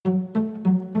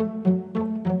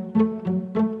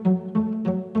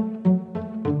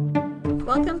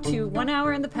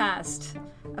in the Past,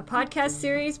 a podcast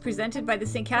series presented by the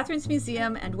St. Catharines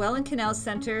Museum and Welland Canals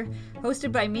Center,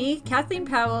 hosted by me, Kathleen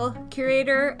Powell,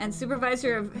 Curator and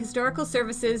Supervisor of Historical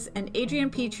Services, and Adrian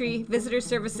Petry, Visitor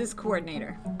Services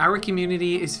Coordinator. Our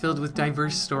community is filled with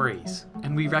diverse stories,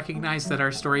 and we recognize that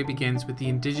our story begins with the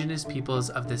Indigenous peoples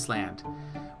of this land.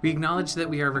 We acknowledge that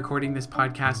we are recording this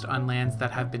podcast on lands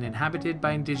that have been inhabited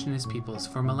by Indigenous peoples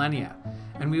for millennia,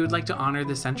 and we would like to honor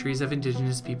the centuries of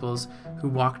Indigenous peoples who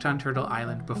walked on Turtle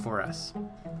Island before us.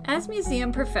 As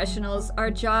museum professionals,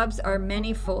 our jobs are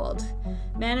many-fold.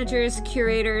 Managers,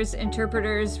 curators,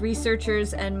 interpreters,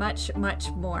 researchers, and much,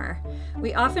 much more.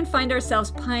 We often find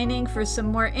ourselves pining for some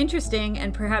more interesting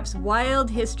and perhaps wild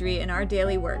history in our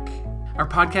daily work. Our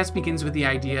podcast begins with the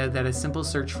idea that a simple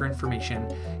search for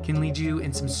information can lead you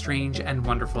in some strange and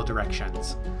wonderful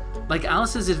directions. Like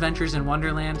Alice's adventures in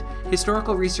Wonderland,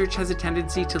 historical research has a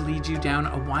tendency to lead you down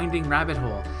a winding rabbit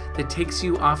hole that takes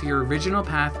you off your original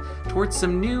path towards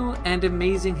some new and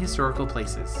amazing historical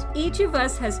places. Each of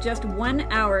us has just 1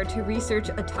 hour to research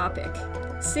a topic.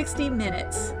 60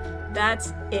 minutes.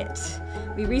 That's it.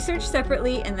 We research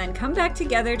separately and then come back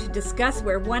together to discuss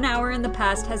where 1 hour in the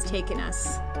past has taken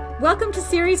us. Welcome to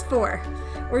Series 4.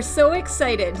 We're so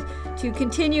excited to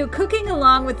continue cooking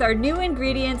along with our new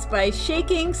ingredients by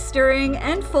shaking, stirring,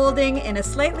 and folding in a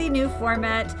slightly new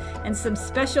format and some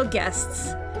special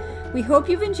guests. We hope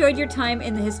you've enjoyed your time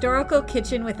in the historical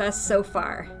kitchen with us so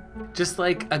far. Just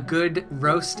like a good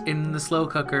roast in the slow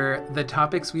cooker, the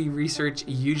topics we research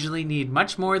usually need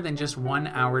much more than just 1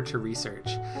 hour to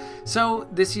research. So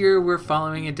this year we're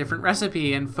following a different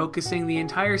recipe and focusing the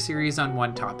entire series on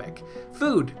one topic: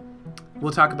 food.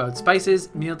 We'll talk about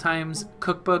spices, mealtimes,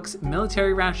 cookbooks,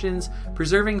 military rations,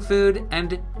 preserving food,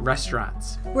 and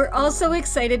restaurants. We're also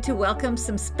excited to welcome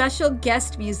some special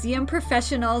guest museum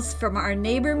professionals from our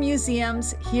neighbor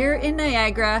museums here in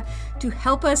Niagara to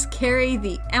help us carry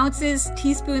the ounces,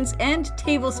 teaspoons, and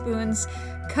tablespoons,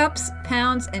 cups,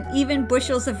 pounds, and even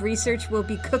bushels of research we'll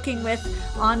be cooking with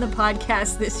on the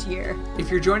podcast this year. If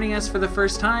you're joining us for the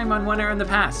first time on 1 Hour in the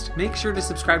Past, make sure to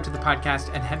subscribe to the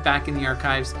podcast and head back in the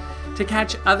archives to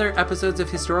catch other episodes of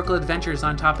historical adventures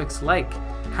on topics like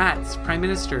hats, prime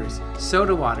ministers,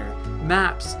 soda water,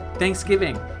 maps,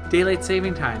 Thanksgiving, daylight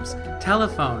saving times,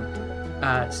 telephone,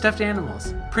 stuffed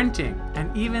animals, printing,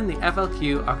 and even the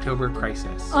FLQ October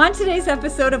crisis. On today's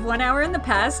episode of 1 Hour in the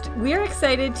Past, we're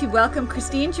excited to welcome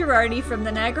Christine Girardi from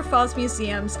the Niagara Falls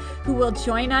Museums, who will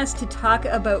join us to talk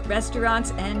about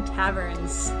restaurants and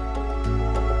taverns.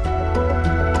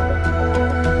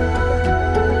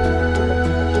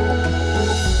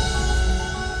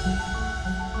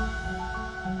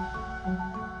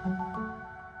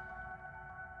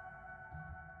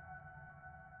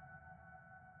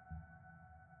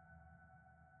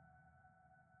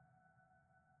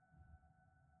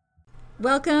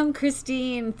 Welcome,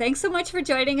 Christine. Thanks so much for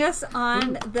joining us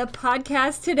on the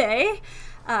podcast today.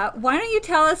 Why don't you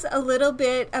tell us a little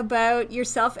bit about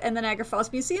yourself and the Niagara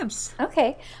Falls Museums?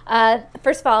 Okay.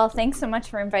 First of all, thanks so much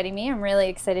for inviting me. I'm really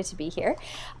excited to be here.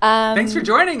 Thanks for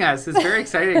joining us. It's very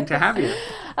exciting to have you.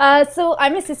 So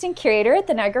I'm assistant curator at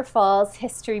the Niagara Falls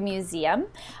History Museum.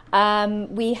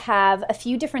 We have a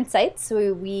few different sites.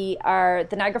 So we are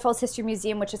the Niagara Falls History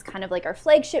Museum, which is kind of like our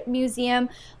flagship museum,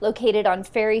 located on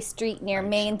Ferry Street near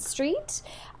Main Street.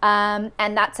 And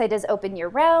that site is open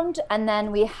year-round. And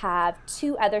then we have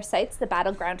two other sites, the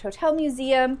Battleground Hotel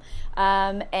Museum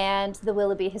and the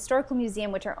Willoughby Historical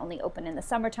Museum, which are only open in the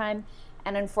summertime.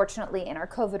 And unfortunately, in our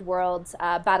COVID world,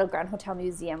 Battleground Hotel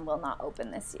Museum will not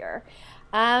open this year.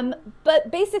 But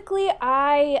basically,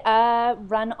 I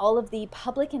run all of the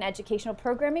public and educational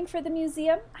programming for the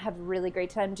museum. I have a really great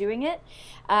time doing it.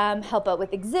 Help out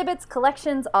with exhibits,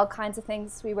 collections, all kinds of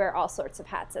things. We wear all sorts of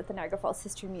hats at the Niagara Falls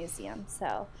History Museum.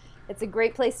 So it's a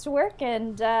great place to work,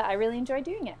 and I really enjoy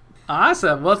doing it.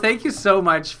 Awesome. Well, thank you so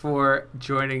much for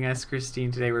joining us,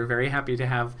 Christine, today. We're very happy to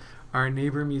have our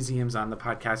neighbor museums on the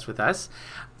podcast with us.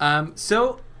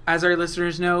 As our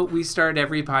listeners know, we start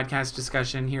every podcast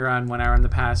discussion here on 1 Hour in the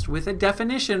Past with a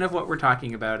definition of what we're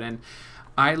talking about. And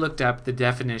I looked up the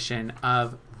definition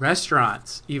of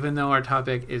restaurants, even though our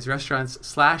topic is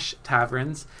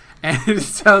restaurants/taverns. And it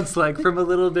sounds like, from a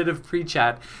little bit of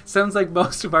pre-chat, sounds like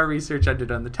most of our research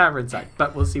ended on the tavern side,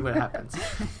 but we'll see what happens.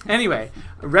 Anyway,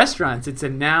 restaurants, it's a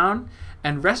noun,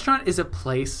 and restaurant is a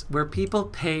place where people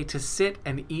pay to sit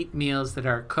and eat meals that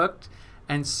are cooked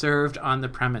and served on the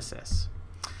premises.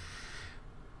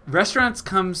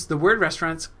 The word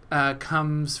restaurants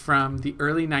comes from the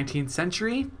early 19th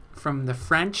century, from the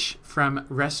French, from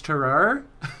restaurer,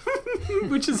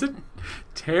 which is a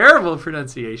terrible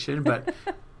pronunciation, but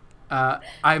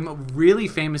I'm really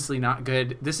famously not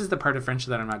good. This is the part of French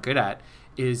that I'm not good at,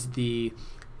 is the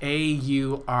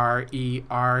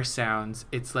A-U-R-E-R sounds.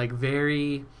 It's like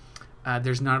very,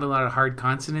 there's not a lot of hard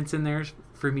consonants in there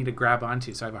for me to grab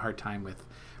onto, so I have a hard time with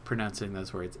pronouncing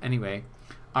those words. Anyway,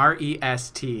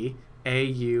 R-E-S-T-A-U-R-E-R.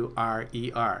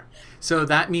 So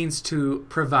that means to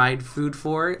provide food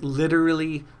for,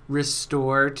 literally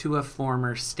restore to a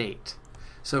former state.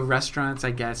 So restaurants, I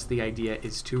guess the idea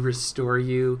is to restore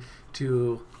you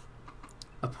to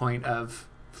a point of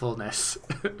fullness,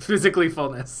 physically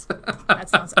fullness. That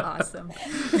sounds awesome.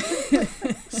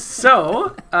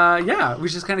 So, yeah,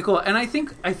 which is kind of cool. And I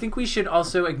think we should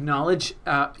also acknowledge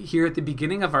here at the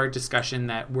beginning of our discussion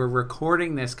that we're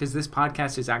recording this, because this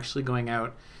podcast is actually going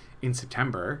out in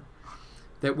September,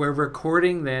 that we're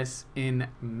recording this in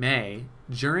May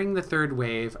during the third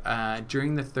wave,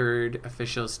 during the third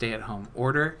official stay-at-home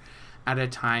order, at a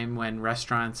time when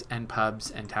restaurants and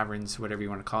pubs and taverns, whatever you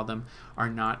want to call them, are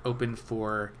not open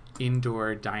for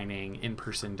indoor dining,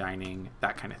 in-person dining,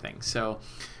 that kind of thing. So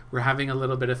we're having a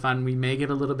little bit of fun. We may get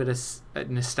a little bit of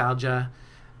nostalgia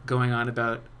going on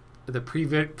about the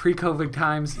pre-COVID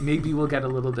times. Maybe we'll get a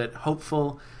little bit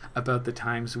hopeful about the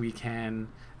times in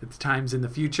the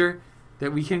future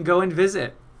that we can go and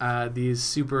visit these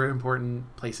super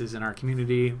important places in our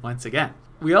community once again.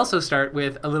 We also start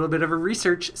with a little bit of a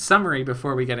research summary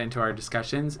before we get into our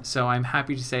discussions. So I'm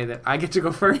happy to say that I get to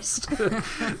go first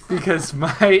because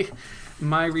my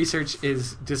research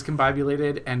is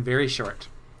discombobulated and very short.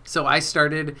 So I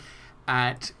started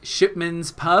at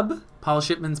Shipman's Pub, Paul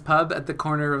Shipman's Pub at the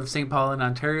corner of St. Paul and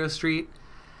Ontario Street.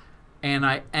 And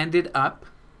I ended up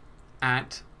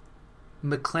at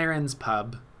McLaren's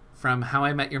Pub from How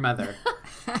I Met Your Mother,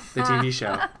 the TV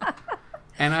show.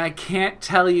 And I can't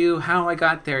tell you how I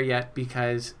got there yet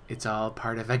because it's all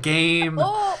part of a game.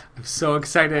 I'm so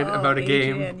excited about a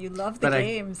Adrian, game. You love the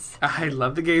games. I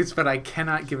love the games, but I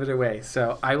cannot give it away.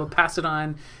 So I will pass it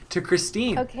on to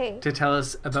Christine to tell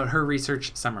us about her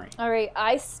research summary. All right.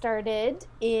 I started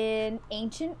in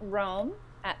ancient Rome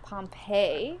at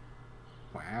Pompeii.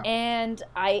 Wow. And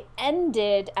I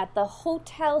ended at the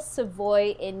Hotel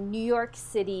Savoy in New York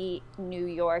City, New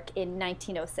York in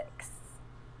 1906.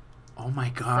 Oh my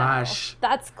gosh.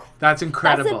 So that's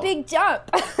incredible. That's a big jump.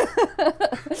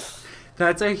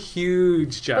 That's a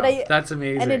huge jump. That's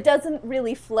amazing. And it doesn't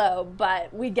really flow,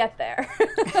 but we get there.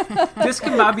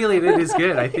 Discombobulated is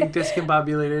good. I think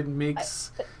discombobulated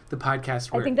makes the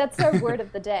podcast work. I think that's our word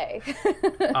of the day.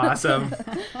 Awesome.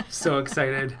 So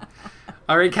excited.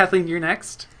 All right, Kathleen, you're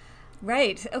next.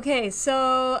 Right. Okay,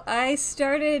 so I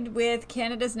started with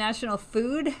Canada's national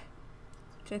food,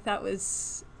 which I thought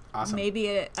was awesome.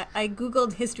 I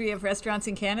Googled history of restaurants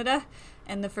in Canada,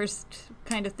 and the first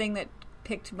kind of thing that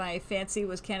piqued my fancy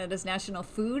was Canada's national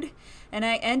food. And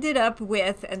I ended up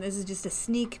with, and this is just a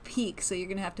sneak peek, so you're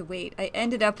going to have to wait, I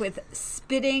ended up with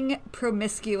spitting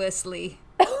promiscuously.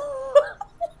 What?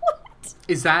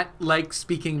 Is that like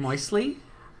speaking moistly?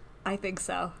 I think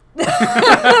so.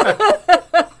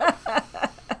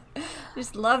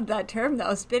 Just loved that term,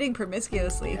 though, spitting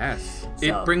promiscuously. Yes. So.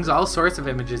 It brings all sorts of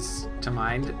images to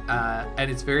mind, and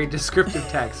it's very descriptive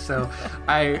text. So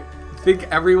I think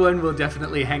everyone will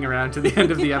definitely hang around to the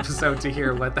end of the episode to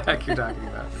hear what the heck you're talking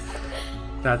about.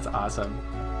 That's awesome.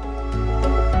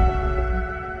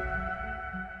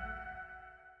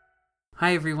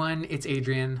 Hi, everyone. It's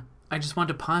Adrian. I just want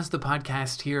to pause the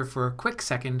podcast here for a quick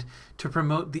second to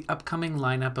promote the upcoming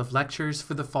lineup of lectures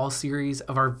for the fall series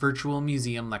of our virtual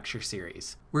museum lecture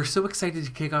series. We're so excited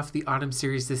to kick off the autumn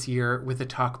series this year with a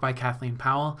talk by Kathleen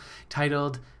Powell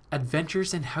titled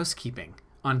Adventures in Housekeeping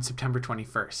on September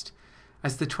 21st.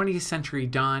 As the 20th century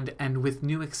dawned, and with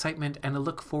new excitement and a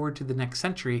look forward to the next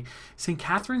century, St.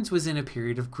 Catharines was in a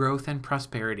period of growth and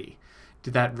prosperity.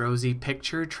 Did that rosy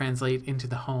picture translate into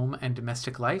the home and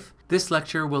domestic life? This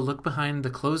lecture will look behind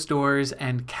the closed doors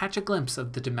and catch a glimpse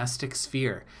of the domestic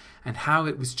sphere and how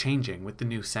it was changing with the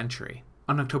new century.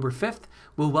 On October 5th,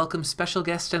 we'll welcome special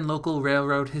guest and local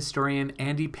railroad historian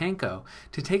Andy Pankow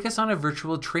to take us on a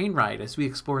virtual train ride as we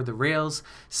explore the rails,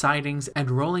 sidings, and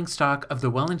rolling stock of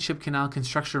the Welland Ship Canal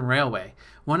Construction Railway,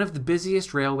 one of the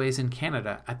busiest railways in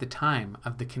Canada at the time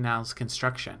of the canal's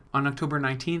construction. On October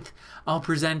 19th, I'll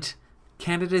present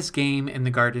Canada's Game in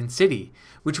the Garden City,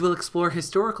 which will explore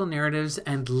historical narratives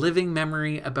and living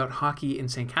memory about hockey in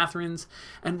St. Catharines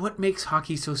and what makes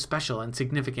hockey so special and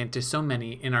significant to so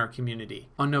many in our community.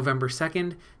 On November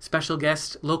 2nd, special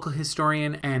guest, local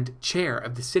historian, and chair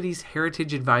of the city's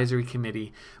Heritage Advisory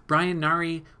Committee, Brian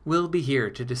Nari, will be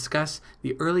here to discuss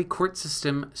the early court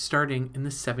system starting in the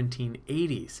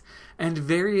 1780s and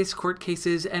various court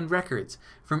cases and records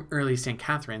from early St.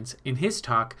 Catharines in his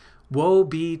talk, Woe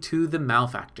Be to the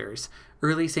Malefactors,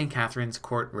 Early St. Catharines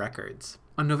Court Records.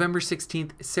 On November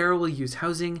 16th, Sarah will use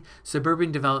housing,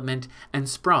 suburban development, and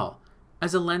sprawl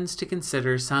as a lens to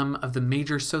consider some of the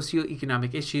major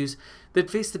socioeconomic issues that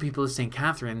face the people of St.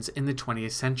 Catharines in the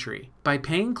 20th century. By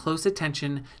paying close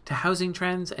attention to housing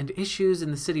trends and issues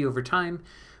in the city over time,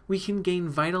 we can gain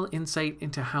vital insight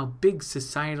into how big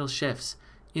societal shifts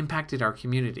impacted our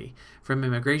community, from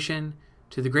immigration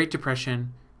to the Great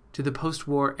Depression to the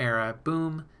post-war era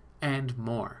boom, and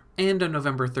more. And on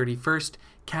November 31st,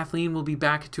 Kathleen will be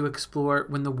back to explore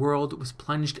when the world was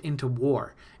plunged into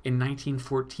war in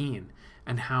 1914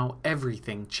 and how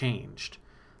everything changed.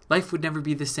 Life would never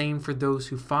be the same for those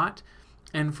who fought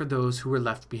and for those who were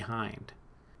left behind.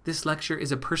 This lecture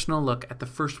is a personal look at the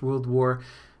First World War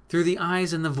through the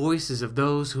eyes and the voices of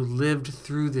those who lived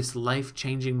through this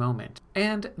life-changing moment.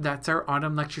 And that's our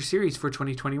autumn lecture series for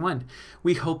 2021.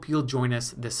 We hope you'll join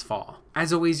us this fall.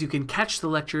 As always, you can catch the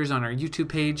lectures on our YouTube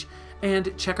page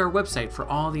and check our website for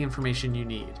all the information you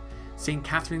need,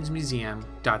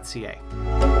 stcatharinesmuseum.ca.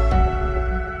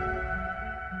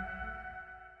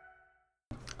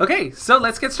 Okay, so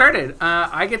let's get started.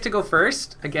 I get to go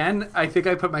first. Again, I think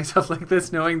I put myself like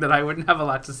this knowing that I wouldn't have a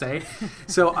lot to say.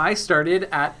 So I started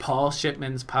at Paul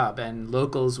Shipman's pub, and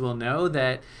locals will know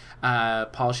that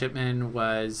Paul Shipman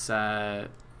was,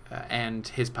 and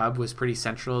his pub was pretty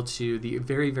central to the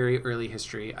very, very early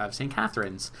history of St.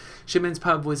 Catharines. Shipman's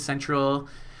pub was central,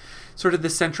 sort of the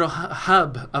central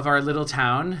hub of our little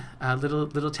town,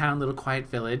 little quiet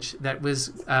village that was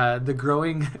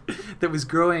growing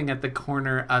at the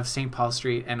corner of St. Paul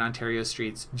Street and Ontario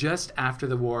Streets just after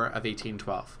the War of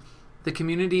 1812. The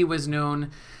community was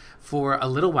known for a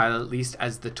little while, at least,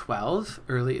 as the 12.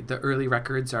 The early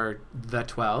records are the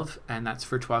 12, and that's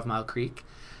for 12 Mile Creek.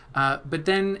 But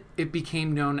then it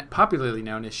became popularly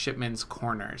known as Shipman's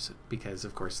Corners, because,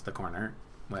 of course, the corner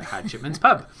had Shipman's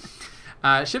pub.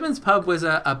 Shipman's pub was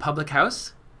a public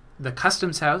house, the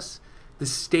customs house, the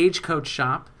stagecoach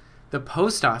shop, the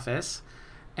post office,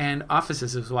 and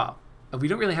offices as well. We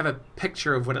don't really have a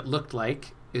picture of what it looked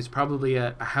like. It was probably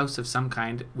a house of some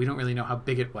kind. We don't really know how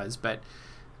big it was, but,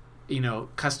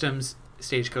 customs,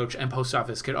 stagecoach, and post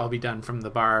office could all be done from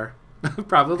the bar,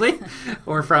 probably,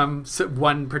 or from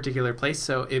one particular place.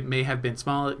 So it may have been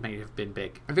small, it may have been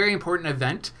big. A very important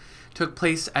event took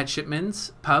place at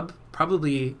Shipman's pub,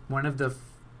 probably one of the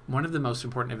most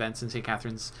important events in St.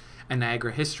 Catharines and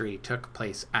Niagara history took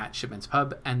place at Shipman's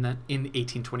pub, and then in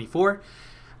 1824,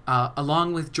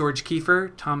 along with George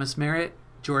Kiefer, Thomas Merritt,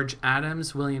 George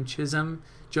Adams, William Chisholm,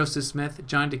 Joseph Smith,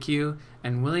 John DeCue,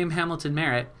 and William Hamilton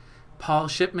Merritt, Paul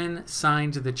Shipman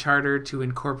signed the charter to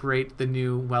incorporate the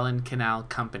new Welland Canal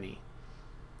Company.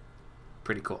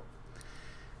 Pretty cool.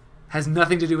 Has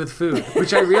nothing to do with food,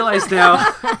 which I realize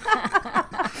now.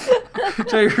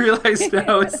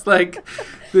 Is like,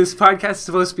 this podcast is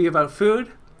supposed to be about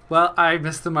food. Well, I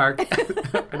missed the mark.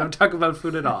 I don't talk about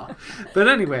food at all. But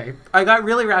anyway, I got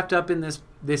really wrapped up in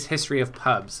this history of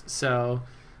pubs. So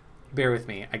bear with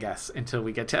me, I guess, until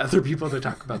we get to other people to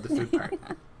talk about the food part.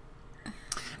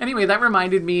 Anyway, that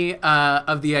reminded me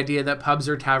of the idea that pubs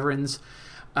or taverns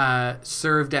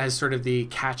served as sort of the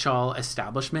catch-all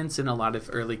establishments in a lot of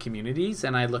early communities.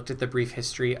 And I looked at the brief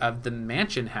history of the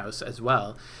Mansion House as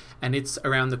well. And it's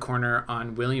around the corner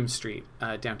on William Street,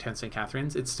 downtown St.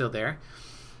 Catharines. It's still there.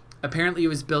 Apparently, it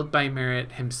was built by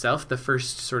Merritt himself. The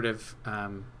first sort of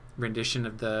rendition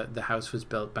of the house was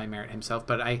built by Merritt himself.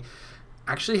 But I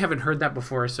actually haven't heard that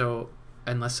before, so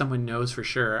unless someone knows for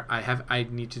sure, I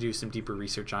need to do some deeper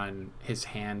research on his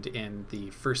hand in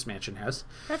the first Mansion House.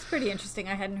 That's pretty interesting.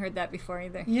 I hadn't heard that before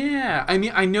either. Yeah. I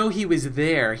mean, I know he was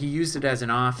there. He used it as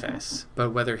an office, but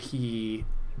whether he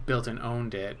built and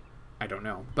owned it, I don't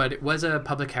know. But it was a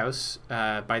public house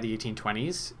by the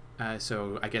 1820s,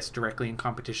 so I guess directly in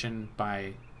competition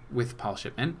with Paul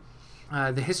Shipman.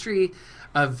 The history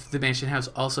of the Mansion House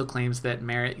also claims that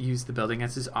Merritt used the building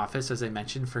as his office, as I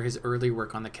mentioned, for his early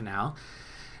work on the canal.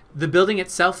 The building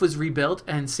itself was rebuilt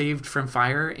and saved from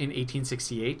fire in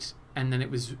 1868, and then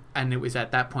it was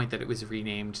at that point that it was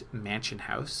renamed Mansion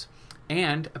House.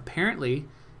 And apparently,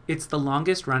 it's the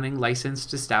longest running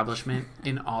licensed establishment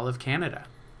in all of Canada.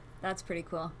 That's pretty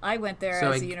cool. I went there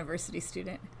as a university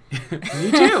student.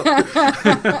 Me too.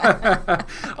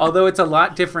 Although it's a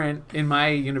lot different in my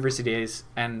university days,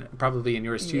 and probably in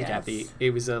yours too, Yes. Kathy.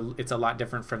 It's a lot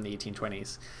different from the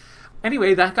 1820s.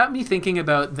 Anyway, that got me thinking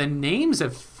about the names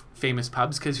of famous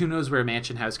pubs, because who knows where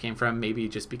Mansion House came from? Maybe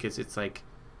just because it's like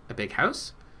a big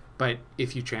house. But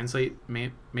if you translate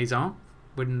maison,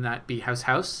 wouldn't that be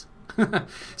house?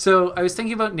 So I was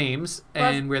thinking about names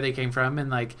and where they came from, and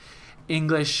like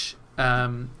English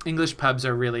pubs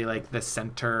are really like the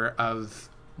center of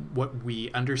what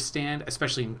we understand,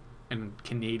 especially in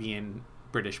Canadian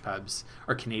British pubs,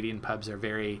 or Canadian pubs are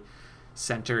very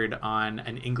centered on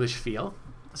an English feel.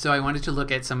 So I wanted to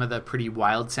look at some of the pretty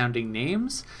wild sounding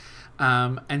names.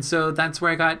 And so that's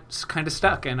where I got kind of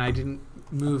stuck, and I didn't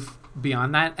move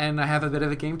beyond that, and I have a bit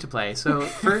of a game to play. So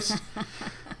first,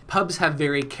 pubs have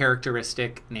very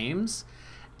characteristic names,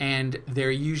 and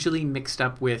they're usually mixed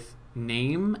up with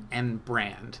name and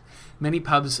brand. Many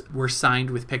pubs were signed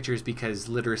with pictures because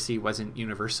literacy wasn't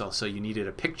universal, so you needed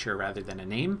a picture rather than a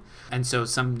name. And so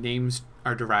some names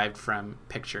are derived from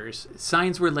pictures.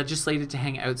 Signs were legislated to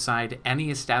hang outside any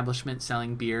establishment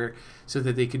selling beer so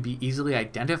that they could be easily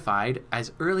identified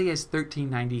as early as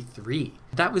 1393.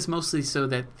 That was mostly so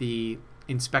that the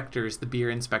beer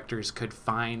inspectors could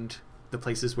find the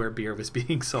places where beer was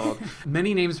being sold.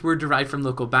 Many names were derived from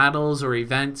local battles or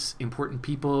events, important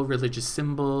people, religious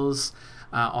symbols,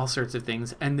 all sorts of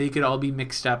things, and they could all be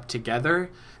mixed up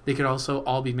together. They could also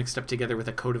all be mixed up together with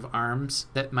a coat of arms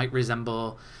that might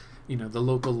resemble, the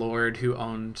local lord who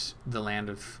owned the land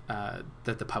of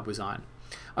that the pub was on.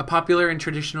 A popular and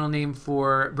traditional name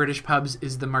for British pubs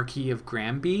is the Marquis of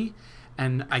Granby,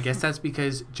 and I guess that's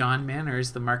because John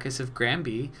Manners, the Marquis of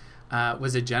Granby,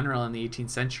 was a general in the 18th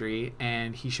century,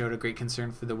 and he showed a great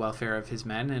concern for the welfare of his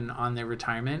men, and on their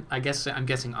retirement, I'm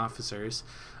guessing officers,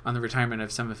 on the retirement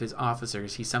of some of his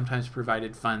officers, he sometimes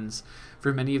provided funds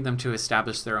for many of them to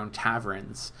establish their own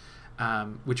taverns,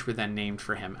 which were then named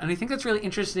for him. And I think that's really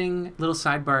interesting little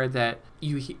sidebar that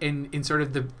in sort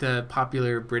of the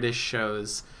popular British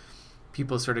shows,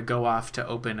 people sort of go off to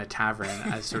open a tavern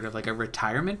as sort of like a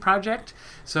retirement project.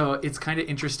 So it's kind of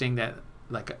interesting that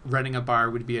like running a bar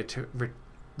would be a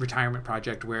retirement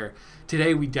project, where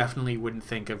today we definitely wouldn't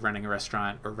think of running a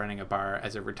restaurant or running a bar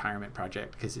as a retirement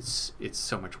project because it's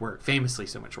so much work, famously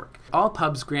so much work. All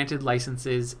pubs granted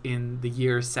licenses in the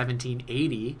year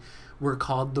 1780 were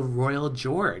called the Royal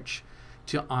George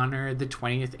to honor the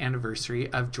 20th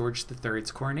anniversary of George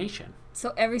III's coronation.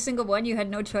 So every single one, you had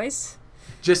no choice?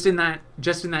 Just in that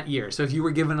year. So if you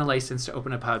were given a license to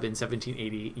open a pub in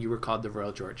 1780, you were called the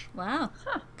Royal George. Wow.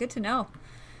 Good to know.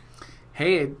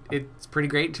 Hey, it's pretty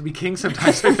great to be king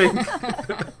sometimes, I think.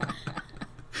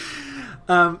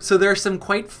 So there are some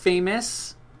quite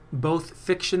famous, both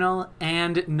fictional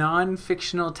and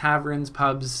non-fictional taverns,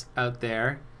 pubs out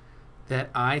there that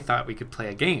I thought we could play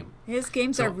a game. His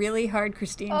games are really hard,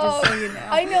 Christine, just so you know.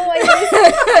 I know.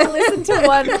 I listened to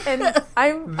one, and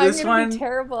I'm going to be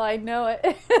terrible. I know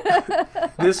it.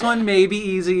 This one may be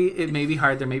easy. It may be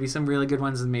hard. There may be some really good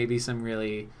ones and maybe some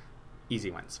really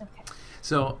easy ones. Okay.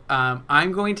 So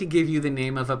I'm going to give you the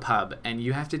name of a pub, and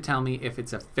you have to tell me if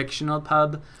it's a fictional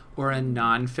pub or a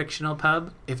non-fictional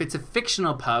pub. If it's a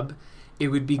fictional pub, it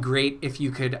would be great if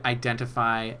you could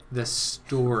identify the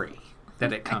story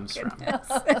that it comes from.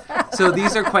 So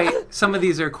some of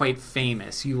these are quite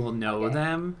famous. You will know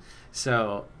them.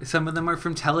 So some of them are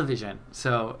from television.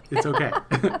 So it's okay.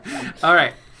 All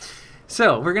right.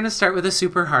 So we're going to start with a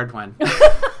super hard one.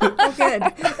 Oh, good.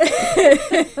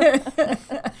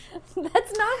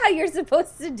 That's not how you're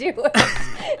supposed to do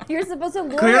it. You're supposed to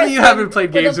lure Clearly you haven't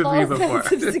played games with me before.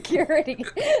 Sense of security.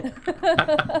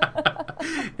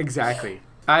 Exactly.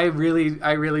 I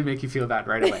really make you feel that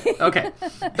right away. Okay.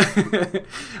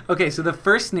 Okay, so the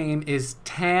first name is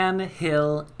Tan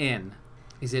Hill Inn.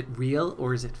 Is it real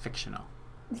or is it fictional?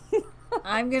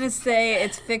 I'm going to say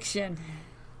it's fiction.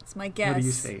 It's my guess.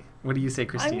 What do you say,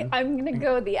 Christine? I'm going to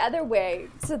go the other way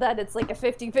so that it's like a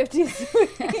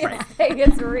 50-50 right. Saying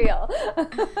it's real.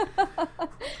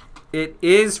 It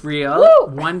is real.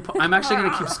 Woo! I'm actually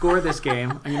going to keep score of this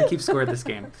game.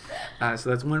 So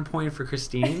that's 1 point for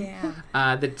Christine.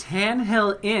 Yeah. The Tan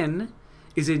Hill Inn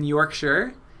is in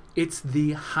Yorkshire. It's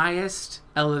the highest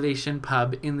elevation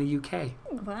pub in the UK.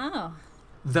 Wow.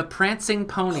 The Prancing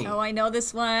Pony. Oh, I know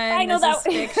this one. I know this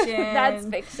is fiction. That's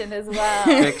fiction as well.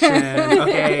 Fiction.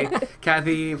 Okay.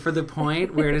 Kathy, for the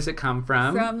point, where does it come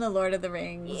from? From The Lord of the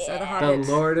Rings. Yeah. Or The Hobbit.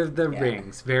 The Lord of the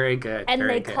Rings. Very good. And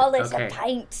very they good. call it a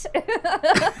pint.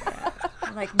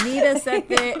 Like, meet us at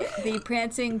the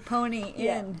Prancing Pony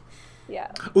Inn.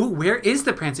 Yeah. Ooh, where is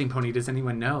the Prancing Pony? Does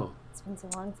anyone know? It's been so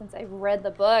long since I've read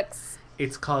the books.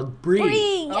 It's called Bree.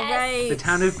 Bree, yes. Right. The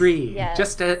town of Bree. Yes.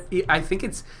 Just, I think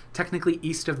it's technically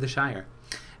east of the Shire.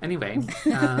 Anyway.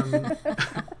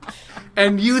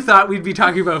 And you thought we'd be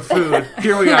talking about food.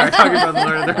 Here we are, talking about the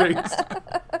Lord of the Rings.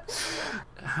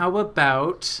 How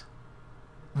about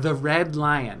The Red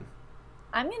Lion?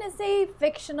 I'm going to say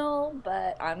fictional,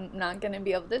 but I'm not going to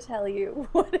be able to tell you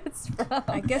what it's from.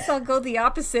 I guess I'll go the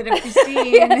opposite of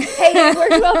Christine. Hey, it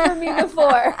worked well for me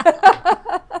before.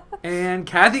 And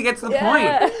Kathy gets the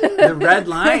point. The Red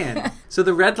Lion. So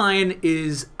the Red Lion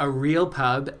is a real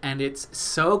pub, and it's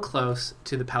so close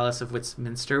to the Palace of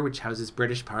Westminster, which houses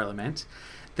British Parliament,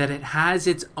 that it has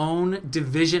its own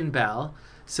division bell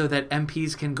so that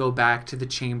MPs can go back to the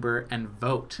chamber and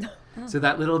vote. So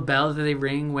that little bell that they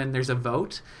ring when there's a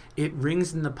vote, it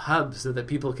rings in the pub so that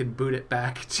people can boot it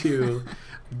back to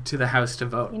the house to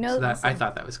vote. I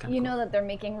thought that was kind of cool. You know that they're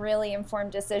making really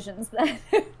informed decisions, that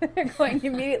they're going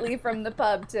immediately from the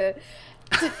pub to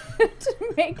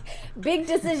make big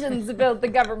decisions about the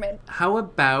government. How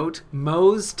about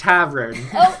Moe's Tavern?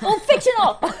 Oh,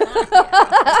 fictional!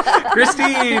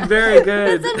 Christine, very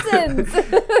good. The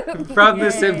Simpsons! From Yay.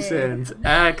 The Simpsons.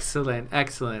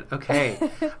 Excellent. Okay.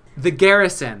 The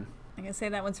Garrison. I'm going to say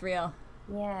that one's real.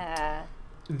 Yeah.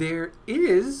 There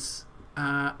is,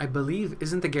 I believe,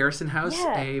 isn't the Garrison House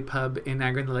a pub in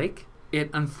Niagara-on-the-Lake?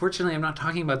 Unfortunately, I'm not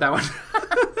talking about that one.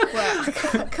 Well,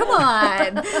 come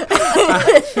on.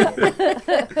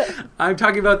 I'm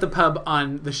talking about the pub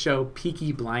on the show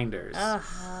Peaky Blinders.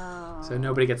 Oh. So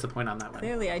nobody gets the point on that one.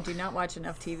 Clearly, I do not watch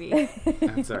enough TV.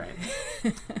 That's all right.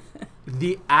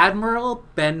 The Admiral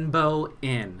Benbow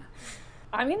Inn.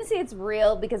 I'm going to say it's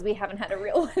real because we haven't had a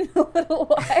real one in a little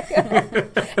while.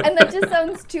 And that just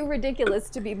sounds too ridiculous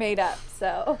to be made up,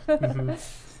 so. Mm-hmm.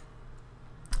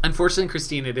 Unfortunately,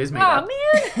 Christine, it is made up. Oh,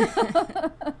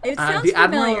 man! It sounds the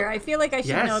familiar. Admiral- I feel like I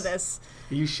should know this.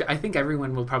 I think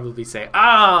everyone will probably say,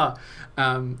 the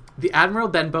Admiral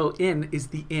Benbow Inn is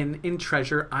the inn in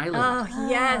Treasure Island. Oh,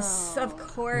 yes, of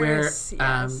course. Where,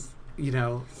 yes.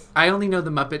 I only know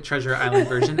the Muppet Treasure Island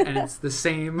version, and it's the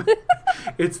same.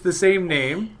 It's the same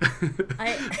name,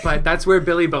 but that's where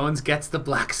Billy Bones gets the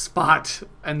black spot,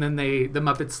 and then the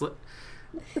Muppets,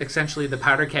 essentially the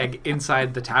powder keg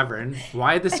inside the tavern.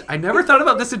 Why this? I never thought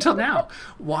about this until now.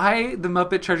 Why the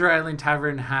Muppet Treasure Island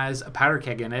Tavern has a powder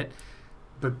keg in it,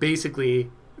 but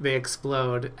basically they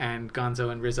explode and Gonzo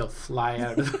and Rizzo fly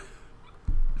out of the...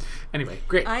 Anyway,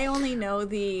 great. I only know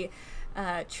the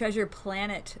Treasure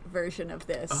Planet version of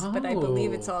this, but I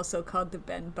believe it's also called the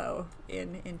Benbow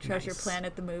in Treasure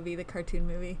Planet, the movie, the cartoon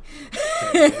movie.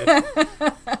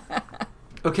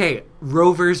 Okay,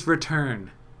 Rover's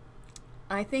Return.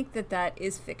 I think that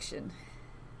is fiction.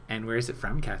 And where is it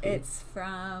from, Kathy? It's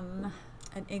from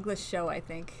an English show, I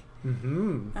think.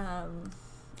 Mm-hmm.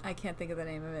 I can't think of the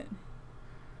name of it.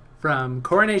 From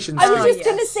Coronation I Street. was just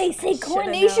going to say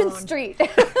Coronation known. Street.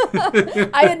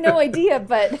 I had no idea,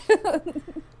 but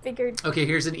figured. Okay,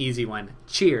 here's an easy one.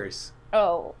 Cheers.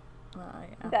 Oh,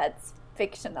 Yeah. that's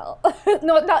fictional.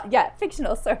 No, not yet.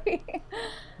 Fictional, sorry.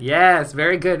 Yes,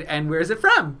 very good. And where is it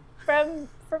from? From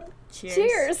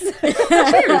Cheers. Cheers.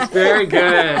 Very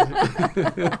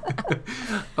good.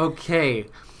 Okay,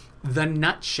 The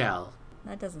Nutshell.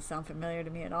 That doesn't sound familiar to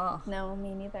me at all. No,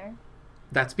 me neither.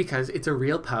 That's because it's a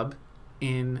real pub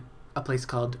in a place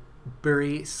called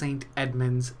Bury St.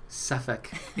 Edmunds, Suffolk,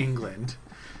 England.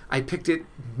 I picked it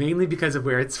mainly because of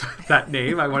where it's that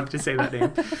name. I wanted to say that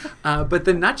name. But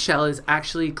The Nutshell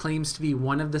actually claims to be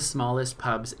one of the smallest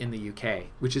pubs in the UK,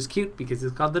 which is cute because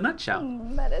it's called The Nutshell.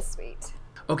 That is sweet.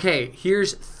 Okay,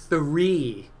 here's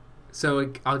 3.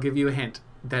 So I'll give you a hint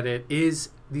that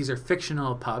these are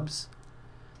fictional pubs,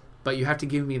 but you have to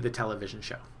give me the television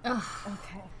show.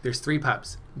 Okay. There's 3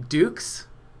 pubs. Duke's,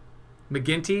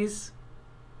 McGinty's,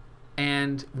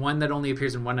 and one that only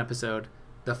appears in one episode,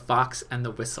 The Fox and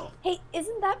the Whistle. Hey,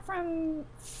 isn't that from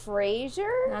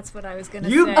Frasier? That's what I was going to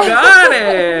say. You got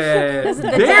it! Doesn't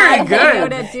the Very dad hang out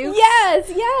good. at Duke's? Yes,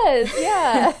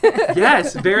 yeah.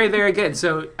 Yes, very, very good.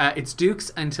 So it's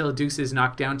Duke's until Duke's is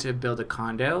knocked down to build a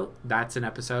condo. That's an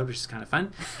episode, which is kind of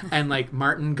fun. And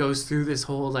Martin goes through this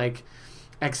whole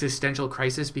existential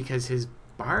crisis because his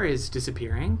bar is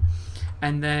disappearing.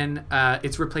 And then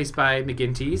it's replaced by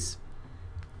McGinty's.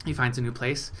 He finds a new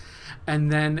place.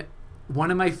 And then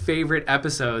one of my favorite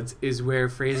episodes is where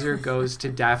Fraser goes to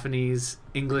Daphne's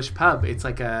English pub. It's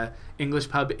like a English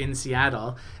pub in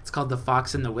Seattle. It's called The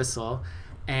Fox and the Whistle.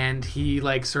 And he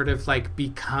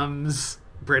becomes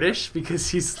British because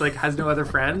he's has no other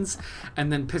friends,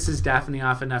 and then pisses Daphne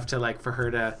off enough to for her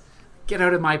to get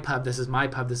out of my pub. This is my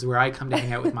pub. This is where I come to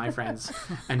hang out with my friends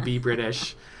and be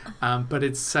British. But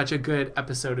it's such a good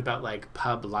episode about like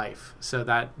pub life. So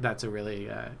that's a really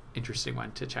interesting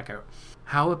one to check out.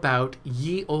 How about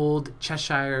Ye Old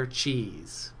Cheshire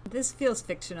Cheese? This feels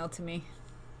fictional to me,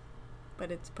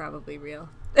 but it's probably real.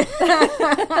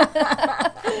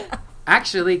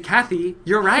 Actually, Kathy,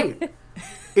 you're right.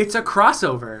 It's a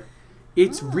crossover.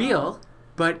 It's real,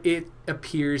 but it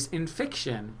appears in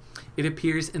fiction. It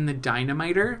appears in The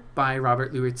Dynamiter by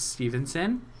Robert Louis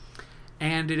Stevenson,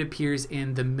 and it appears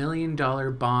in The $1 Million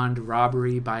Bond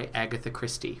Robbery by Agatha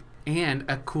Christie. And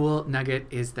a cool nugget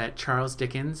is that Charles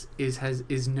Dickens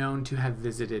is known to have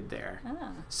visited there.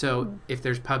 So if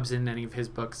there's pubs in any of his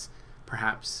books,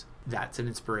 perhaps that's an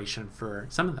inspiration for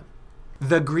some of them.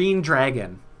 The Green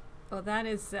Dragon. Well, that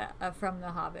is from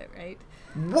The Hobbit, right?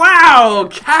 Wow,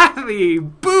 Kathy!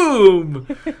 Boom!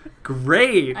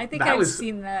 Great. I think I've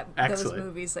seen those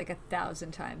movies like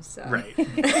 1,000 times. So. Right.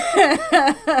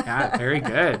 Yeah, very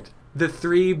good. The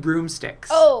Three Broomsticks.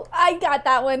 Oh, I got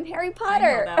that one. Harry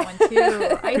Potter. I know that one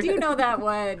too. I do know that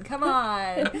one. Come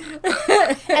on.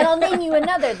 And I'll name you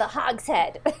another, the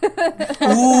Hogshead.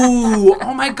 Ooh,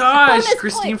 oh my gosh, Bonus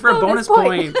Christine, point, for a bonus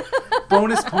bonus point.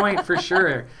 Bonus point for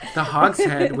sure. The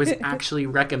Hogshead was actually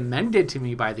recommended to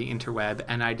me by the interweb,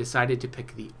 and I decided to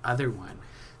pick the other one.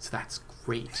 So that's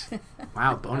great.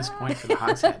 Wow, bonus point for the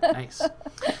Hogshead. Nice.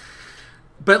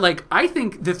 But, like, I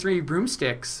think the Three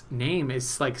Broomsticks name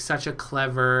is, like, such a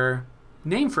clever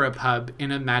name for a pub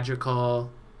in a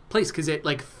magical place because it,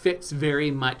 like, fits very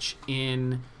much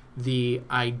in the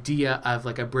idea of,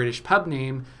 like, a British pub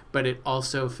name, but it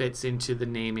also fits into the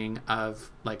naming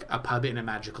of, like, a pub in a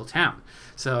magical town.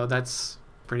 So that's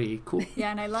pretty cool.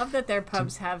 Yeah, and I love that their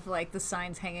pubs have, like, the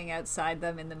signs hanging outside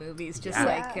them in the movies, just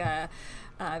like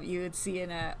you would see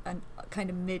in a kind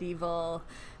of medieval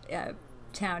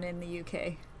town in the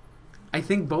UK. I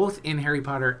think both in Harry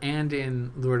Potter and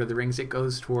in Lord of the Rings, it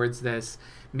goes towards this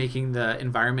making the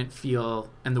environment feel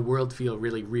and the world feel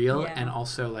really real and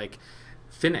also like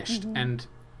finished. Mm-hmm. And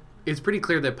it's pretty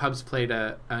clear that pubs played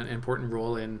an important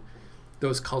role in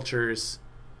those cultures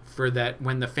for that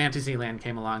when the Fantasyland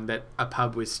came along, that a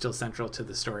pub was still central to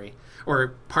the story,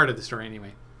 or part of the story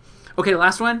anyway. Okay,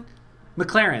 last one,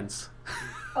 McLaren's.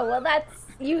 Oh, well, that's...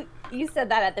 You said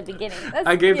that at the beginning.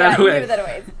 I gave that away. You gave that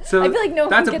away. So I feel like no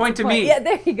that's one a point to point. me. Yeah,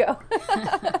 there you go.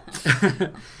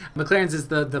 McLaren's is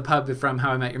the pub from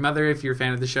How I Met Your Mother. If you're a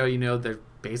fan of the show, you know they're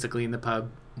basically in the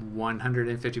pub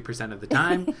 150% of the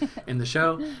time in the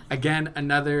show. Again,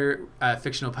 another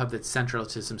fictional pub that's central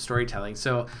to some storytelling.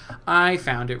 So I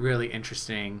found it really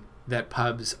interesting that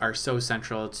pubs are so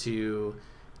central to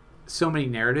so many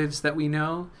narratives that we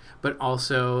know, but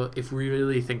also if we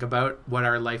really think about what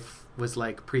our life was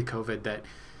like pre-COVID, that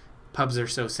pubs are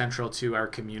so central to our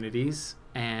communities,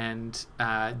 and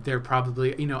they're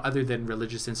probably, you know, other than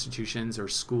religious institutions or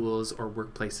schools or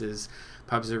workplaces,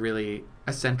 pubs are really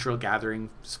a central gathering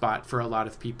spot for a lot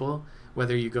of people,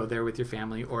 whether you go there with your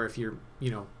family or if you're,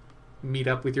 you know, meet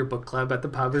up with your book club at the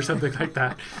pub or something like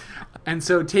that. And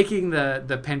so taking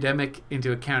the pandemic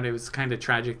into account, it was kind of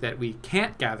tragic that we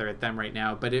can't gather at them right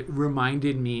now, but it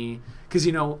reminded me, because,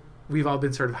 you know, we've all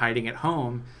been sort of hiding at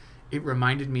home. It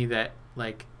reminded me that,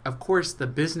 like, of course the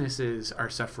businesses are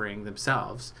suffering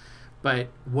themselves, but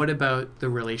what about the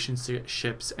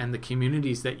relationships and the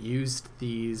communities that used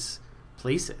these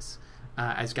places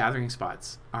as gathering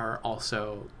spots are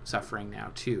also suffering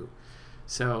now too.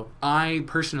 So I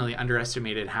personally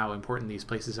underestimated how important these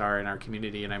places are in our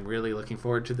community, and I'm really looking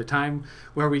forward to the time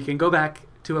where we can go back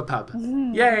to a pub.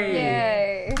 Yay!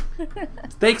 Yay!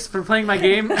 Thanks for playing my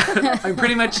game. I'm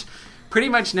pretty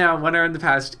much now 1 hour in the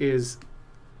past is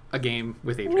a game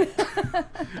with Adrian.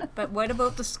 But what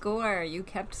about the score? You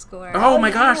kept score. Oh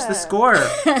my gosh, the score.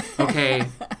 Okay.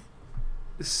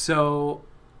 So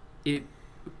it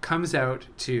comes out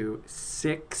to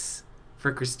 6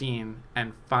 for Christine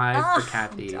and 5 for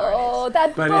Kathy. Oh,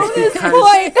 that but bonus it's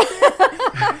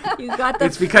point. You got the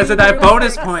it's because of that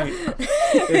bonus point.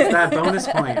 It's that bonus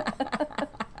point.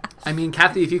 I mean,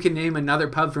 Kathy, if you can name another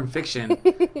pub from fiction,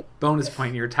 bonus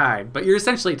point, you're tied. But you're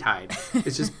essentially tied.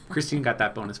 It's just Christine got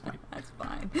that bonus point. That's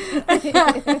fine.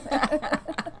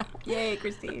 Yay,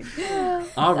 Christine.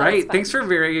 All right. Thanks for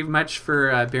very much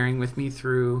for bearing with me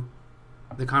through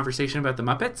the conversation about the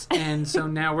Muppets. And so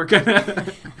now we're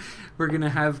gonna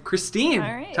have Christine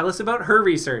tell us about her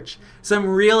research. Some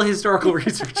real historical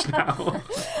research now.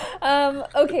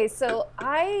 Okay, so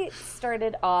I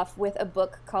started off with a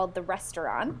book called The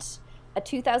Restaurant, a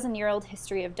 2,000-year-old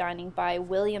history of dining by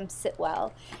William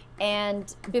Sitwell.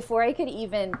 And before I could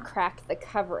even crack the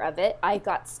cover of it, I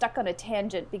got stuck on a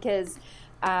tangent because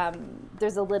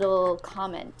there's a little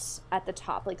comment at the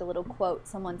top, like a little quote,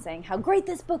 someone saying how great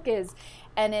this book is.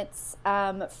 And it's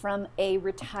from a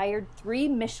retired 3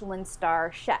 Michelin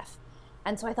star chef.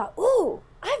 And so I thought, ooh,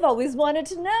 I've always wanted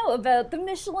to know about the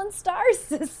Michelin star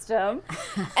system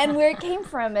and where it came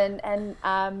from and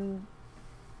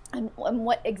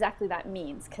what exactly that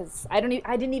means. Because I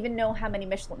didn't even know how many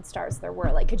Michelin stars there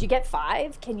were. Like, could you get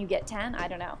 5? Can you get 10? I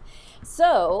don't know.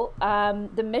 So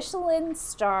the Michelin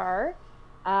star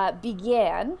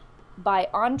began by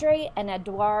Andre and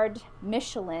Edouard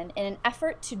Michelin in an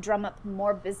effort to drum up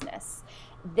more business.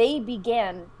 They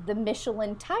began the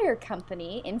Michelin Tire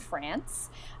Company in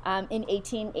France in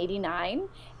 1889,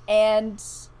 and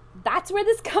that's where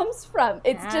this comes from.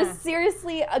 It's just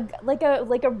seriously like a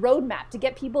roadmap to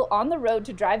get people on the road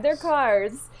to drive their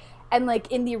cars. And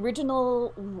like in the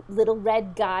original little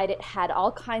red guide, it had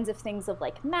all kinds of things of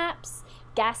like maps,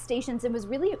 gas stations. It was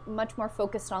really much more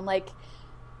focused on like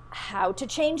how to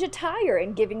change a tire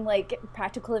and giving like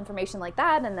practical information like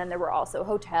that. And then there were also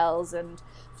hotels and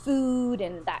food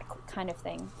and that kind of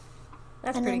thing.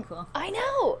 That's pretty cool. I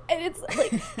know. And it's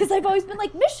like, because I've always been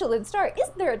like, Michelin star,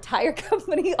 isn't there a tire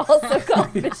company also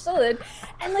called Michelin?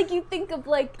 And like you think of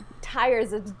like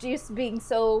tires as just being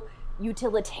so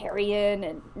utilitarian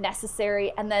and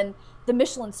necessary, and then the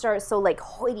Michelin star is so like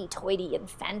hoity-toity and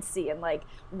fancy and like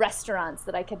restaurants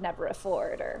that I could never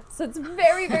afford. So it's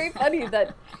very, very funny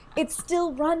that it's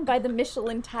still run by the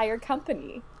Michelin Tire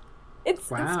Company. It's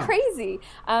crazy.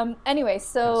 Anyway,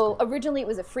 so originally it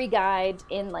was a free guide.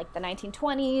 In like the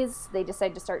 1920s, they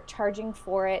decided to start charging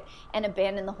for it and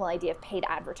abandon the whole idea of paid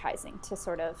advertising to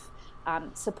sort of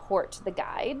support the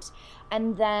guide.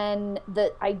 And then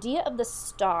the idea of the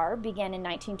star began in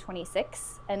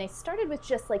 1926, and it started with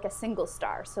just like a single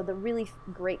star. So the really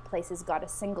great places got a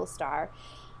single star.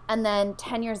 And then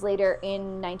 10 years later,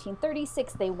 in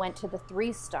 1936, they went to the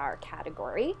 3-star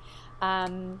category.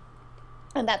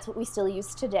 And that's what we still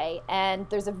use today. And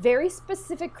there's a very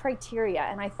specific criteria.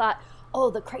 And I thought, oh,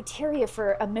 the criteria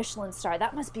for a Michelin star,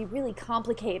 that must be really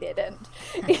complicated and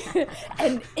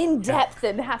and in-depth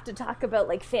and have to talk about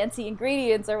like fancy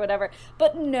ingredients or whatever.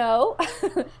 But no,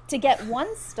 to get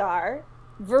 1 star,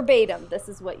 verbatim, this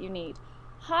is what you need.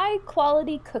 High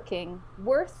quality cooking,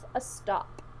 worth a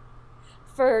stop.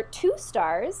 For 2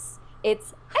 stars,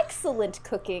 it's excellent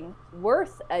cooking,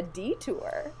 worth a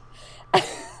detour.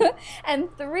 And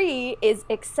 3 is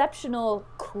exceptional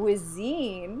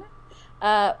cuisine,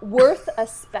 worth a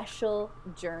special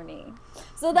journey.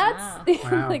 So that's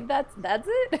like that's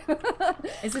it.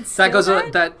 Is it that goes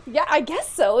that? Yeah, I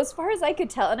guess so. As far as I could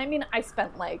tell, and I mean, I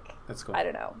spent like that's cool. I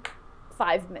don't know,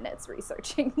 5 minutes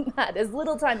researching that, as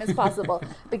little time as possible,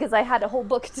 because I had a whole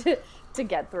book to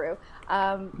get through.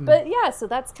 But yeah, so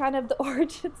that's kind of the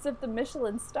origins of the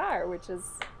Michelin star, which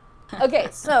is okay.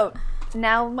 So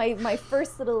now my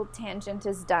first little tangent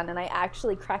is done, and I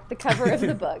actually cracked the cover of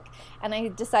the book, and I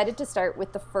decided to start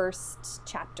with the first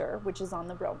chapter, which is on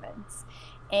the Romans.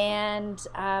 And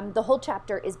the whole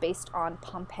chapter is based on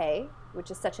Pompeii,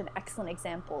 which is such an excellent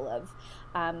example of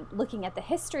looking at the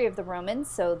history of the Romans.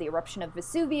 So the eruption of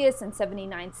Vesuvius in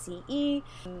 79 CE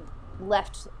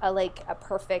left a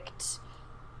perfect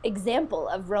example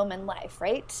of Roman life,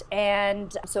 right?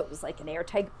 And so it was like an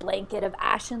airtight blanket of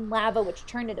ash and lava, which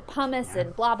turned into pumice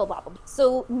and blah, blah, blah, blah.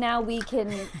 So now we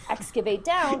can excavate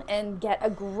down and get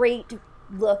a great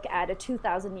look at a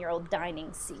 2,000-year-old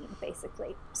dining scene,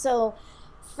 basically. So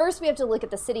first we have to look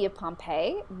at the city of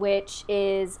Pompeii, which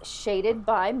is shaded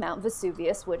by Mount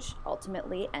Vesuvius, which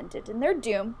ultimately ended in their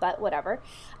doom, but whatever.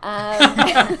 And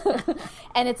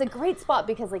it's a great spot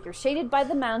because like you're shaded by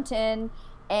the mountain,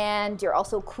 and you're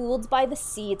also cooled by the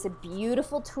sea. It's a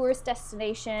beautiful tourist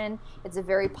destination. It's a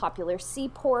very popular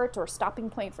seaport or stopping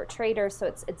point for traders, so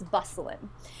it's bustling.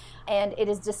 And it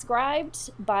is described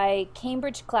by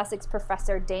Cambridge Classics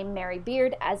professor Dame Mary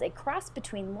Beard as a cross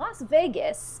between Las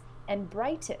Vegas and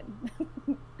Brighton.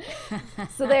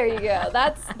 So there you go.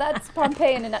 That's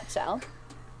Pompeii in a nutshell.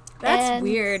 That's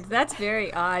weird. That's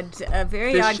very odd. A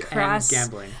very Fish odd cross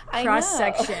and gambling.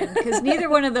 section, because neither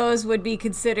one of those would be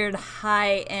considered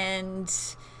high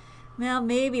end. Well,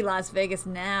 maybe Las Vegas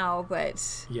now,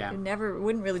 but it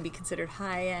wouldn't really be considered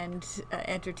high end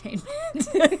entertainment.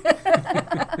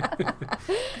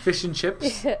 Fish and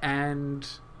chips and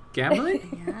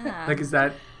gambling. Yeah. Like is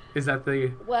that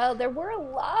the? Well, there were a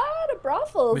lot of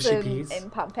brothels Mushy in peas.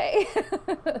 Pompeii.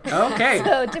 Okay.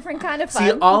 So different kind of fun.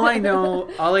 See, all I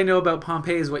know about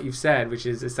Pompeii is what you've said, which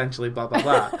is essentially blah blah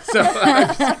blah. So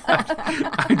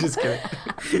I'm just kidding.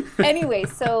 Anyway,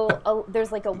 so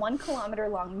there's like a 1 kilometer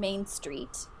long main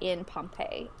street in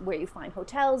Pompeii where you find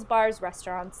hotels, bars,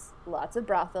 restaurants, lots of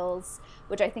brothels,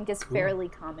 which I think is fairly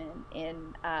common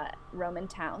in Roman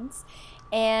towns.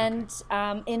 And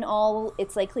in all,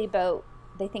 it's likely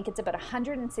they think it's about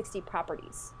 160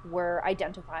 properties were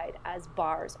identified as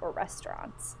bars or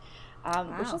restaurants,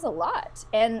 which is a lot.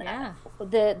 And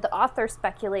the author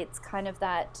speculates kind of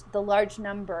that the large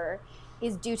number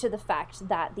is due to the fact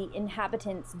that the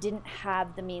inhabitants didn't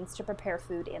have the means to prepare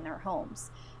food in their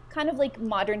homes. Kind of like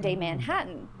modern day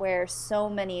Manhattan, where so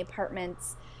many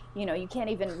apartments, you can't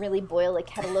even really boil a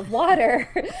kettle of water,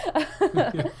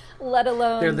 let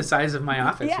alone... They're the size of my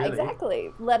office, yeah, really.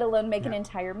 Exactly. Let alone make an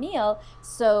entire meal.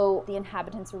 So the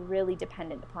inhabitants were really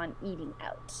dependent upon eating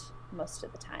out most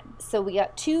of the time. So we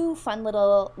got 2 fun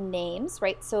little names,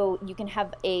 right? So you can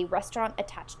have a restaurant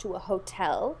attached to a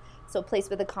hotel, so a place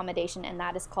with accommodation, and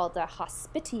that is called a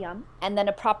hospitium. And then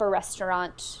a proper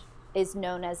restaurant is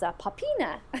known as a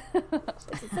popina.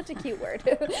 This is such a cute word.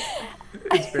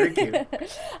 It's very cute.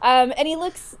 And he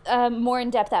looks more in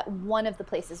depth at one of the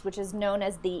places, which is known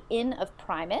as the Inn of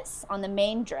Primus on the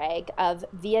main drag of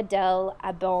Via del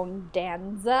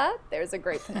Abbondanza. There's a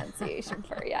great pronunciation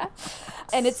for you.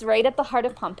 And it's right at the heart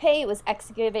of Pompeii. It was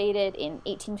excavated in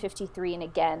 1853 and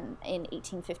again in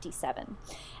 1857.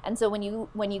 And so when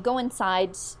you go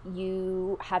inside,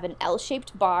 you have an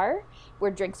L-shaped bar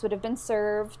where drinks would have been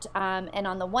served. And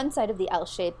on the one side of the L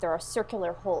shape, there are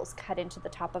circular holes cut into the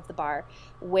top of the bar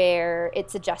where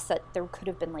it suggests that there could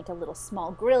have been like a little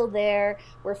small grill there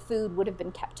where food would have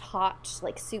been kept hot,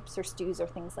 like soups or stews or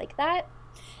things like that.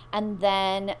 And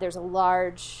then there's a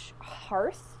large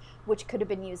hearth, which could have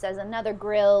been used as another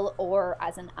grill or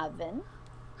as an oven.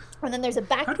 And then there's a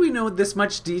back... How do we know this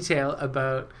much detail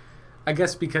about... I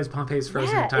guess because Pompeii's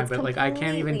frozen in time, but like I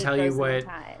can't even tell you what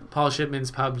Paul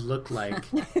Shipman's pub looked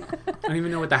like. I don't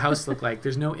even know what the house looked like.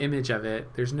 There's no image of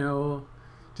it. There's no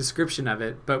description of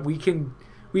it. But we can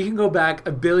go back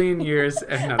a billion years,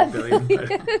 not a billion,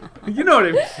 but you know what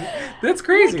I mean. That's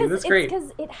crazy. That's great.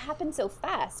 Because it happened so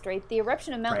fast, right? The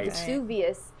eruption of Mount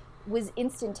Vesuvius was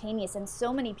instantaneous, and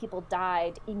so many people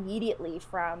died immediately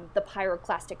from the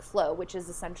pyroclastic flow, which is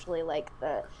essentially like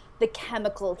the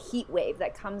chemical heat wave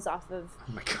that comes off of...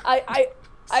 Oh my God.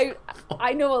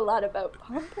 I know a lot about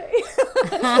Pompeii.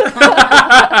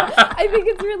 I think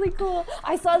it's really cool.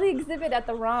 I saw the exhibit at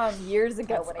the ROM years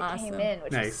ago I came in,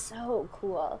 which is so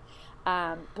cool.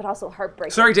 But also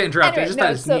heartbreaking. Sorry to interrupt. Anyway, I just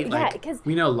thought it's neat. Like,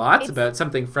 we know lots about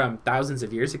something from thousands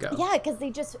of years ago. Yeah, because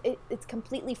it's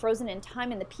completely frozen in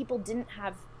time, and the people didn't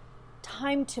have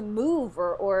time to move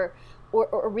or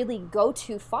really go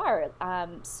too far.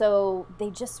 So they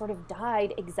just sort of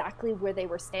died exactly where they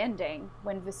were standing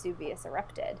when Vesuvius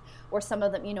erupted. Or some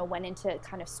of them, went into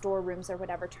kind of storerooms or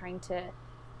whatever, trying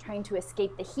to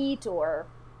escape the heat or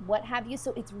what have you.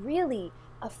 So it's really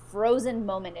a frozen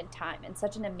moment in time, and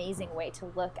such an amazing way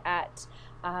to look at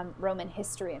Roman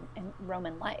history and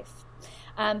Roman life.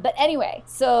 But anyway,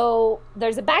 so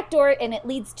there's a back door, and it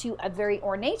leads to a very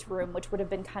ornate room, which would have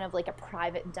been kind of like a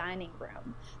private dining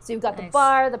room. So you've got the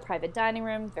bar, the private dining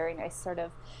room, very nice sort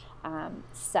of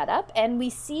setup. And we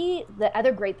see the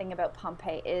other great thing about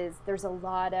Pompeii is there's a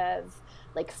lot of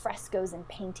like frescoes and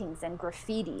paintings and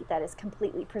graffiti that is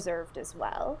completely preserved as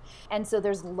well. And so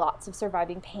there's lots of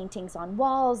surviving paintings on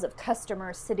walls of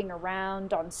customers sitting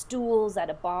around on stools at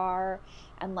a bar,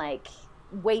 and like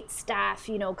wait staff,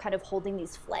 kind of holding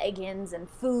these flagons and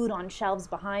food on shelves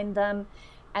behind them.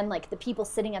 And like the people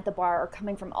sitting at the bar are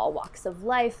coming from all walks of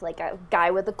life, like a guy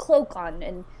with a cloak on,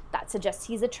 and that suggests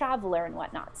he's a traveler and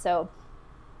whatnot. So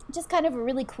just kind of a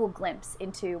really cool glimpse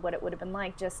into what it would have been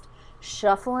like just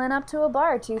shuffling up to a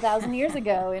bar 2,000 years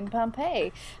ago in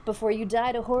Pompeii before you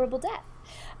died a horrible death.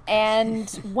 And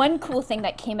one cool thing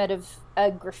that came out of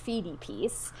a graffiti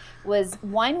piece was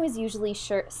wine was usually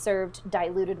served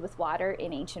diluted with water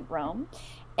in ancient Rome.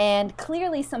 And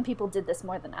clearly some people did this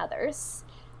more than others,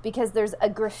 because there's a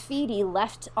graffiti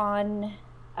left on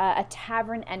a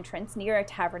tavern entrance, near a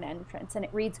tavern entrance, and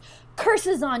it reads,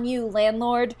 "Curses on you,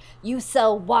 landlord. You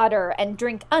sell water and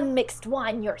drink unmixed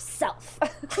wine yourself."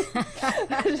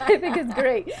 Which I think is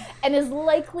great. And is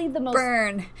likely the most...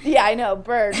 Burn. Yeah, I know,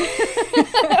 burn.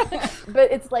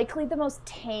 But it's likely the most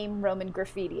tame Roman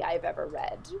graffiti I've ever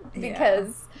read,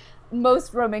 because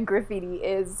most Roman graffiti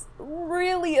is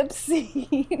really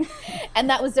obscene. And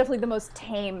that was definitely the most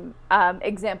tame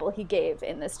example he gave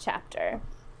in this chapter.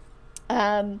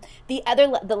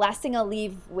 The last thing I'll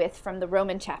leave with from the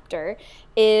Roman chapter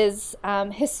is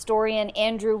historian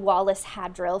Andrew Wallace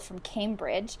Hadrill from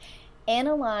Cambridge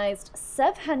analyzed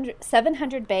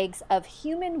 700 bags of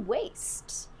human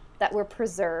waste that were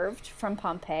preserved from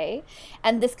Pompeii,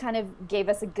 and this kind of gave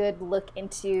us a good look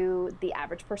into the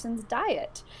average person's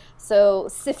diet. So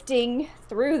sifting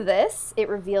through this, it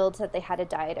revealed that they had a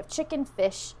diet of chicken,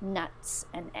 fish, nuts,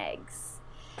 and eggs.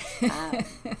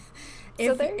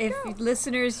 If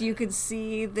listeners, you could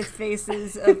see the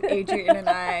faces of Adrian and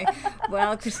I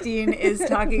while Christine is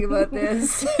talking about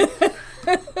this.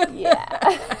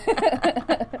 Yeah.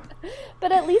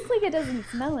 But at least like it doesn't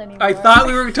smell anymore. I thought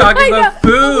we were talking about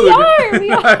food.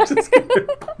 We are. I'm just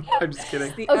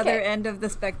kidding. The other end of the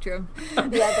spectrum.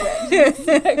 The other end of the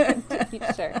spectrum, to be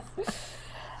sure.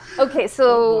 Okay,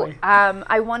 so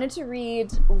I wanted to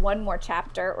read one more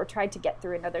chapter, or tried to get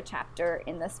through another chapter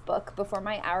in this book before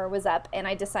my hour was up, and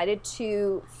I decided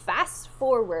to fast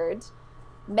forward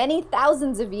many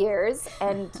thousands of years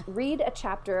and read a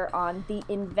chapter on the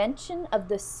invention of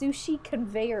the sushi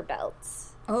conveyor belts.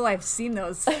 Oh, I've seen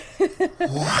those on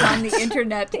the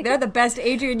internet. They're the best.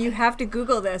 Adrian, you have to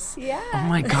Google this. Yeah. Oh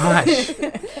my gosh.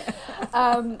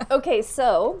 Okay,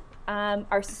 so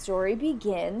our story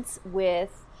begins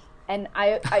with, and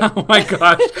I oh my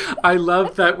gosh, I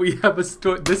love that we have a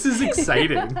story. This is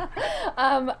exciting.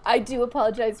 I do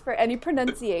apologize for any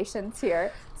pronunciations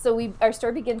here. So our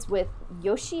story begins with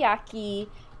Yoshiaki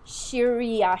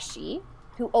Shiriashi,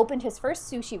 who opened his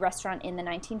first sushi restaurant in the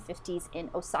 1950s in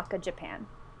Osaka, Japan.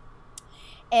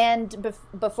 And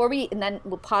and then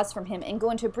we'll pause from him and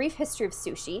go into a brief history of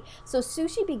sushi. So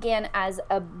sushi began as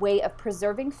a way of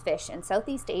preserving fish in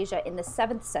Southeast Asia in the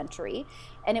 7th century,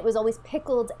 and it was always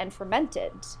pickled and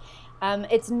fermented.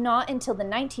 It's not until the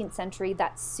 19th century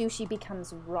that sushi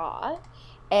becomes raw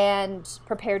and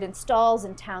prepared in stalls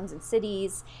in towns and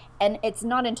cities. And it's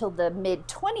not until the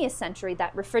mid-20th century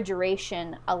that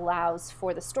refrigeration allows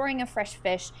for the storing of fresh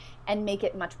fish and make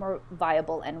it much more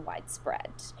viable and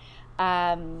widespread.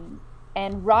 And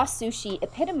raw sushi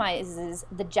epitomizes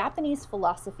the Japanese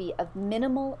philosophy of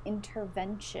minimal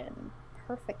intervention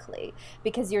perfectly,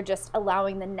 because you're just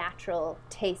allowing the natural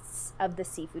tastes of the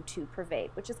seafood to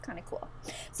pervade, which is kind of cool.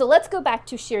 So let's go back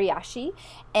to Shiriashi,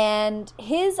 and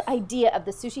his idea of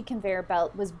the sushi conveyor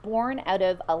belt was born out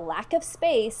of a lack of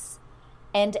space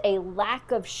and a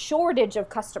lack of shortage of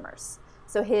customers.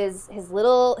 So his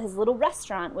little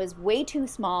restaurant was way too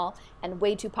small and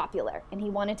way too popular, and he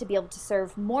wanted to be able to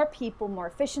serve more people more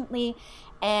efficiently,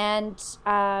 and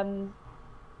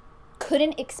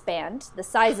couldn't expand the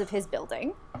size of his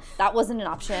building. That wasn't an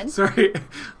option. Sorry,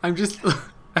 I'm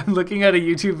looking at a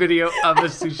YouTube video of a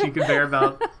sushi conveyor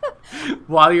belt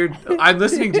while I'm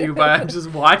listening to you, but I'm just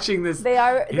watching this. They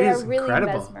are really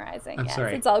incredible. Mesmerizing. I'm yes,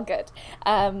 sorry. It's all good.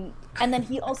 And then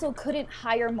he also couldn't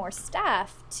hire more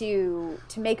staff to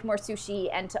make more sushi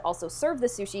and to also serve the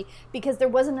sushi, because there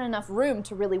wasn't enough room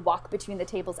to really walk between the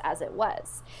tables as it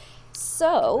was.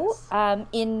 So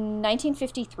in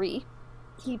 1953,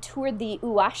 he toured the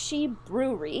Uashi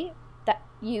brewery that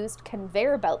used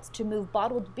conveyor belts to move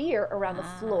bottled beer around the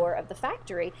floor of the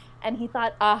factory. And he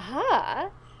thought, aha,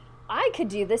 I could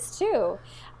do this too.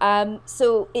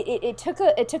 So it took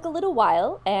a little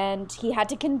while, and he had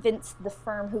to convince the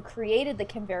firm who created the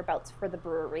conveyor belts for the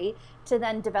brewery to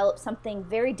then develop something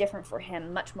very different for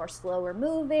him, much more slower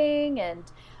moving,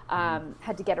 and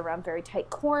had to get around very tight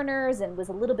corners, and was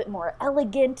a little bit more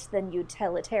elegant than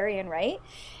utilitarian, right?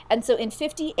 And so in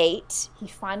 1958, he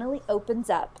finally opens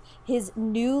up his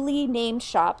newly named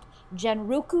shop,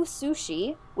 Genroku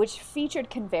Sushi, which featured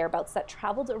conveyor belts that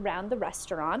traveled around the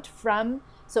restaurant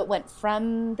so it went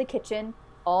from the kitchen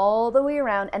all the way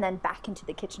around and then back into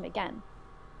the kitchen again.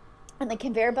 And the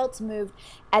conveyor belts moved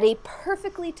at a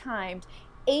perfectly timed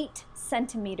 8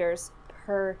 centimeters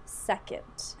per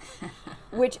second,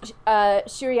 which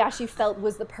Shiriashi felt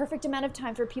was the perfect amount of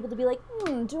time for people to be like,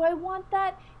 do I want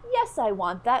that? Yes, I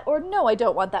want that. Or no, I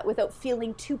don't want that, without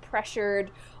feeling too pressured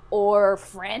or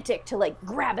frantic to like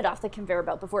grab it off the conveyor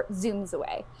belt before it zooms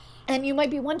away. And you might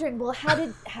be wondering, well, how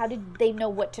did they know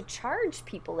what to charge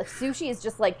people? If sushi is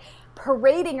just like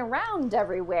parading around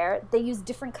everywhere, they use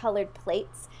different colored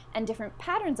plates and different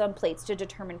patterns on plates to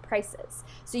determine prices.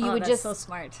 So you would just so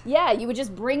smart. Yeah, you would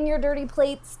just bring your dirty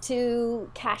plates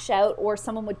to cash out, or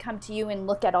someone would come to you and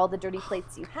look at all the dirty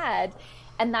plates you had,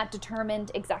 and that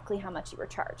determined exactly how much you were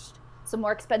charged. So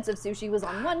more expensive sushi was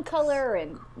on one color,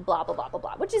 and blah, blah, blah, blah,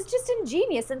 blah, which is just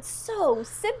ingenious and so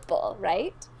simple,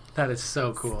 right? That is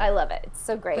so cool. I love it. It's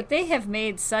so great. But they have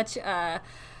made such a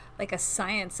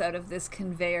science out of this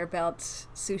conveyor belt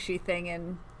sushi thing,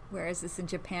 and Where is this in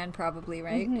Japan? Probably,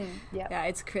 right? Mm-hmm. Yep. Yeah,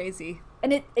 it's crazy.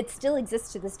 And it still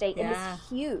exists to this day. Yeah. It is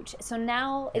huge. So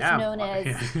now it's known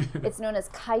as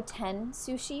kaiten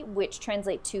sushi, which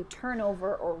translates to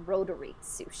turnover or rotary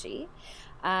sushi.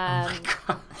 Oh my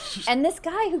gosh. And this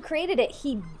guy who created it,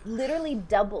 he literally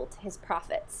doubled his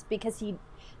profits because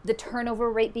the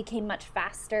turnover rate became much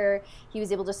faster. He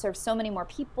was able to serve so many more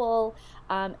people.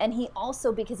 And he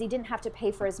also, because he didn't have to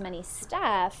pay for as many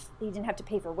staff, he didn't have to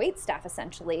pay for wait staff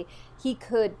essentially, he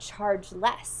could charge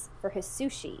less for his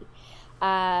sushi.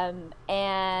 And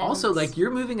also, like, you're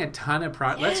moving a ton of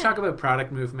let's talk about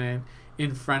product movement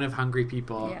in front of hungry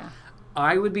people. Yeah.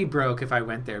 I would be broke if I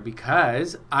went there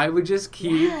because I would just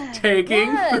keep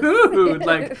taking food.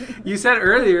 Like you said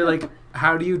earlier, like,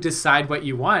 how do you decide what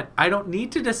you want? I don't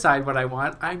need to decide what I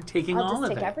want. I'm taking all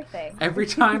of it. Everything. Every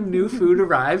time new food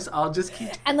arrives, I'll just keep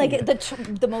taking And like it.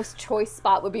 the most choice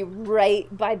spot would be right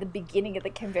by the beginning of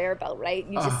the conveyor belt, right?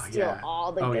 You just steal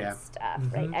all the good stuff,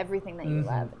 right? Everything that you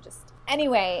love. And just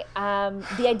anyway,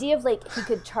 the idea of like he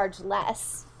could charge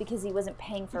less because he wasn't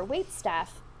paying for wait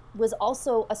staff was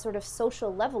also a sort of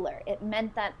social leveler. It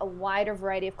meant that a wider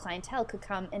variety of clientele could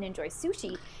come and enjoy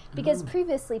sushi because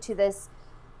previously to this,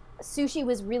 sushi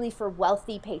was really for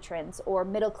wealthy patrons or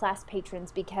middle-class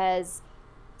patrons because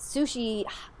sushi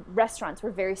restaurants were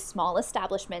very small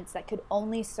establishments that could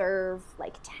only serve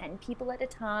like 10 people at a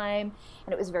time,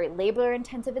 and it was very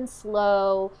labor-intensive and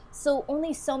slow, so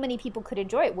only so many people could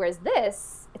enjoy it. Whereas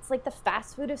this, it's like the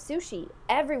fast food of sushi.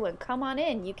 Everyone, come on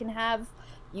in. You can have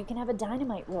a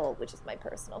dynamite roll, which is my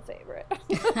personal favorite,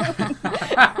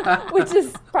 which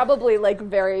is probably like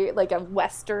very like a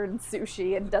Western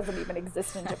sushi and doesn't even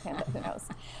exist in Japan, but who knows?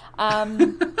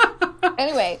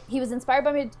 Anyway, he was inspired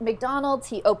by McDonald's.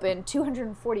 He opened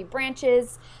 240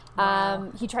 branches.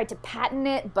 Wow. He tried to patent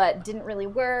it, but didn't really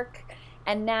work.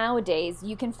 And nowadays,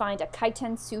 you can find a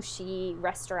kaiten sushi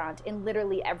restaurant in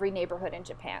literally every neighborhood in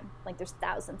Japan. Like, there's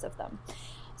thousands of them.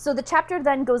 So the chapter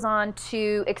then goes on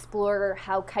to explore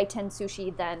how kaiten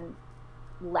sushi then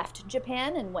left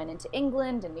Japan and went into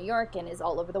England and New York and is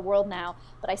all over the world now.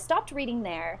 But I stopped reading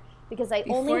there because I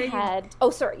only had...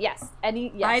 Oh, sorry, yes.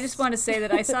 Yes. I just want to say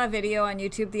that I saw a video on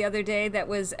YouTube the other day that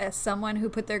was someone who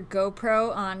put their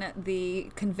GoPro on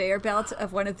the conveyor belt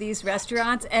of one of these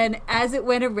restaurants, and as it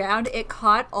went around, it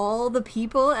caught all the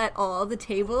people at all the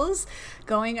tables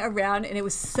going around, and it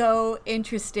was so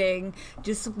interesting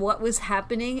just what was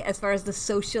happening as far as the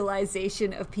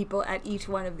socialization of people at each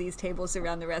one of these tables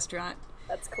around the restaurant.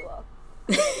 That's cool.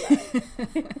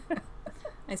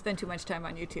 I spend too much time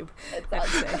on YouTube.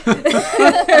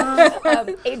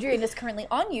 Adrian is currently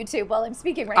on YouTube while I'm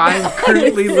speaking right now. I'm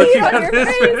currently looking at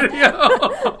this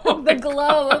video. The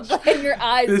glow in your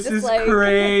eyes. This just is like...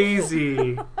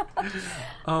 crazy.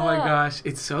 Oh my gosh.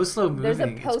 It's so slow moving. There's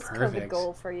a post-COVID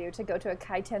goal for you to go to a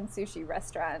kaiten sushi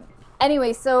restaurant.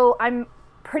 Anyway, so I'm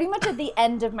pretty much at the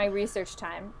end of my research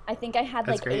time. I think I had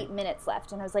like 8 minutes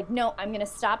left. And I was like, no, I'm going to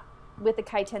stop with the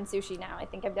kaiten sushi now. I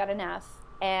think I've got enough.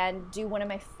 And do one of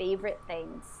my favorite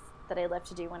things that I love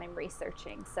to do when I'm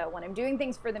researching. So when I'm doing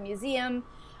things for the museum,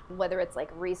 whether it's like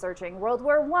researching World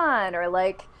War I or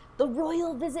like the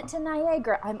royal visit to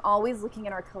Niagara, I'm always looking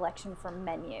at our collection for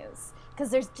menus.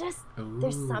 Because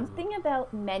there's something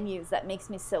about menus that makes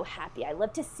me so happy. I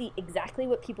love to see exactly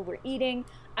what people were eating.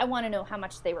 I want to know how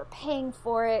much they were paying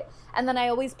for it. And then I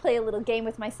always play a little game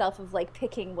with myself of like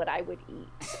picking what I would eat.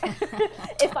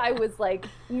 If I was like,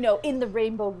 in the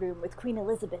Rainbow Room with Queen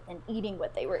Elizabeth and eating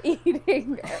what they were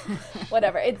eating or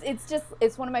whatever.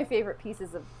 It's one of my favorite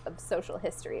pieces of social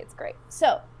history. It's great.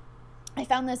 So I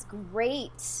found this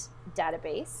great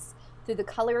database through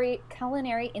the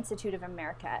Culinary Institute of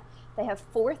America. They have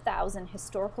 4,000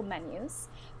 historical menus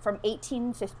from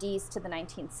 1850s to the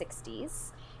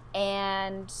 1960s,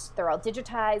 and they're all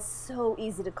digitized, so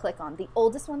easy to click on. The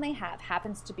oldest one they have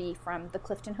happens to be from the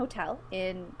Clifton Hotel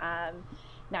in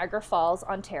Niagara Falls,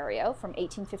 Ontario, from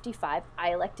 1855.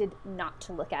 I elected not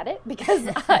to look at it because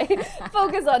I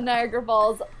focus on Niagara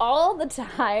Falls all the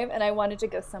time, and I wanted to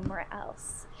go somewhere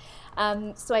else.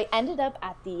 So I ended up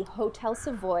at the Hotel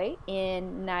Savoy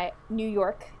in New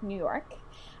York.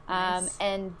 Nice.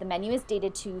 And the menu is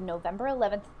dated to November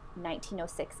 11th,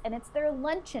 1906, and it's their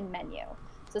luncheon menu.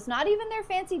 So it's not even their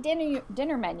fancy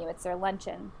dinner menu, it's their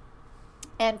luncheon.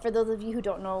 And for those of you who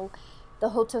don't know, the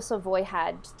Hotel Savoy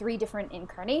had 3 different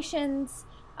incarnations.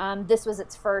 This was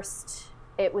its first.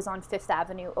 It was on 5th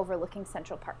Avenue overlooking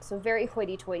Central Park. So very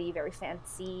hoity-toity, very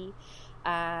fancy.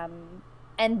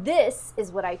 And this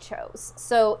is what I chose.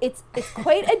 So it's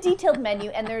quite a detailed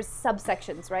menu, and there's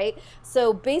subsections, right?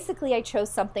 So basically I chose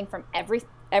something from every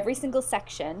every single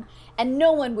section, and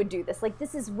no one would do this. Like,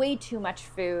 this is way too much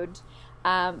food.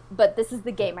 But this is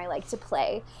the game I like to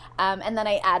play. And then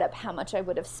I add up how much I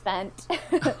would have spent.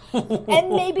 And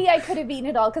maybe I could have eaten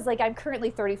it all because, like, I'm currently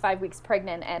 35 weeks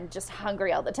pregnant and just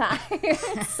hungry all the time.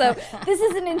 So this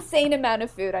is an insane amount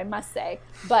of food, I must say.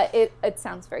 But it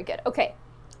sounds very good. Okay.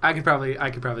 I could probably,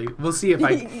 we'll see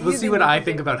we'll see what I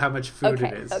think about how much food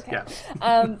it is. Okay.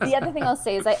 Yeah. The other thing I'll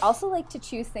say is I also like to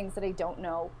choose things that I don't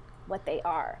know what they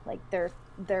are. Like, they're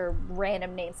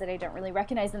random names that I don't really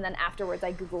recognize, and then afterwards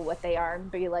I Google what they are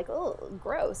and be like, oh,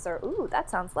 gross, or ooh, that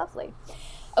sounds lovely.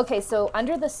 Okay, so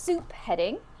under the soup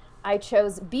heading, I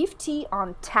chose beef tea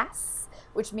en tasse,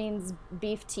 which means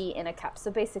beef tea in a cup.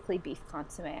 So basically beef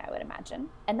consommé, I would imagine.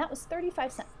 And that was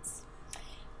 35 cents.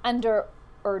 Under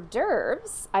hors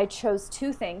d'oeuvres, I chose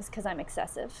two things because I'm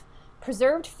excessive.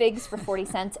 Preserved figs for 40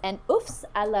 cents and oufs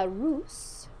à la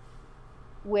Russe,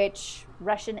 which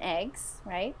Russian eggs,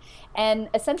 right? And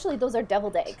essentially those are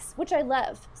deviled eggs, which I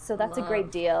love. So that's a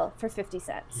great deal for 50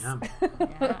 cents. Yum.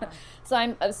 Yeah.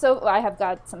 So I have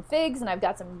got some figs and I've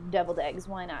got some deviled eggs.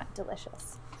 Why not?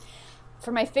 Delicious.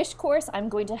 For my fish course, I'm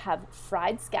going to have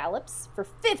fried scallops for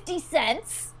 50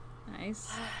 cents.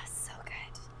 Nice. So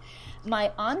good.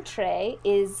 My entree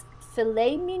is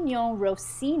filet mignon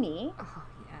rossini. Oh,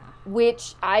 yeah.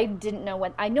 Which I didn't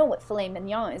know I know what filet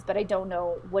mignon is, but I don't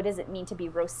know what does it mean to be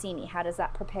rossini. How does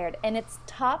that prepared? And it's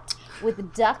topped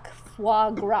with duck foie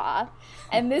gras,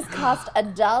 and this cost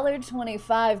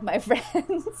 $1.25, my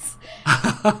friends.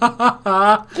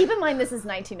 Keep in mind this is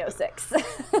 1906.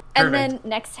 And then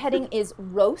next heading is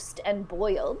roast and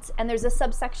boiled, and there's a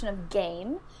subsection of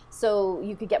game. So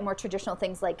you could get more traditional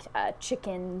things like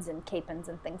chickens and capons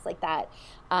and things like that.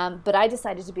 But I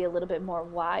decided to be a little bit more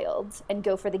wild and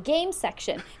go for the game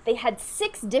section. They had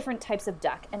 6 different types of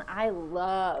duck, and I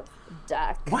love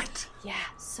duck. What? Yeah,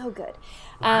 so good.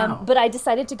 Wow. But I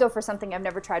decided to go for something I've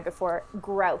never tried before,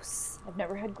 grouse. I've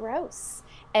never had grouse.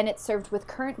 And it's served with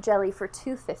currant jelly for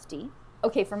 $2.50.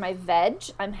 Okay, for my veg,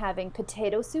 I'm having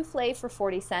potato souffle for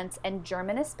 40 cents and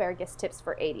German asparagus tips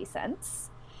for 80 cents.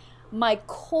 My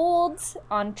cold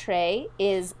entree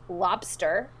is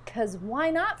lobster, because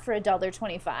why not for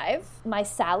 $1.25? My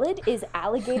salad is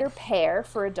alligator pear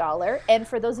for $1. And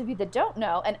for those of you that don't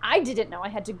know, and I didn't know, I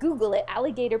had to Google it,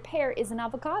 alligator pear is an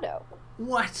avocado.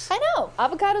 What? I know,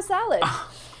 avocado salad.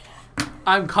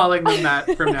 I'm calling them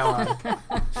that from now on.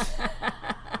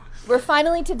 We're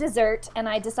finally to dessert, and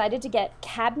I decided to get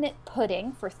cabinet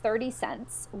pudding for 30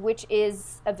 cents, which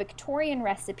is a Victorian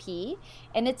recipe,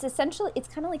 and it's essentially, it's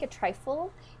kind of like a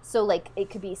trifle. So like it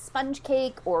could be sponge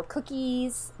cake or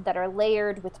cookies that are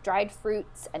layered with dried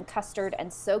fruits and custard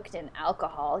and soaked in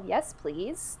alcohol. Yes,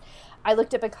 please. I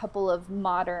looked up a couple of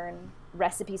modern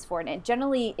recipes for it, and it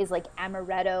generally is like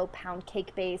amaretto pound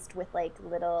cake based with like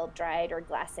little dried or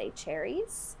glacé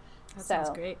cherries. That sounds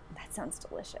great. That sounds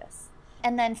delicious.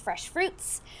 And then fresh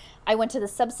fruits. I went to the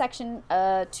subsection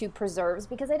to preserves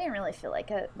because I didn't really feel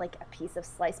like a piece of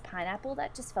sliced pineapple.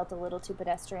 That just felt a little too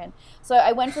pedestrian. So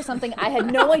I went for something I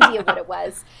had no idea what it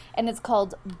was, and it's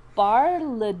called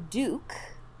Bar-le-Duc,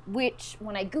 which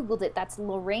when I Googled it, that's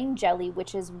Lorraine jelly,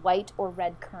 which is white or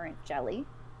red currant jelly.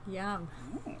 Yum.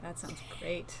 That sounds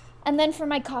great. And then for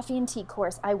my coffee and tea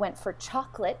course, I went for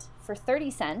chocolate for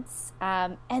 30 cents.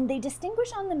 And they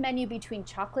distinguish on the menu between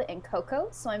chocolate and cocoa.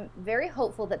 So I'm very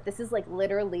hopeful that this is like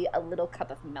literally a little cup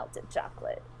of melted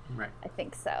chocolate. Right. I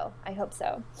think so. I hope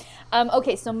so.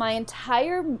 Okay, so my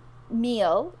entire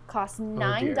meal cost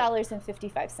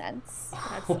 $9.55.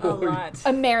 That's a lot.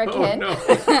 American. Oh,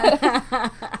 no.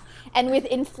 And with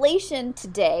inflation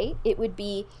today, it would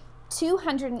be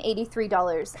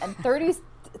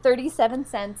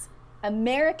 $283.37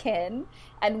 American,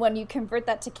 and when you convert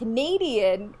that to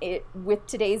Canadian, with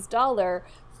today's dollar,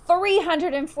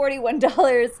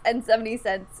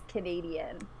 $341.70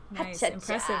 Canadian. Nice, Ha-cha-cha.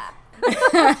 impressive.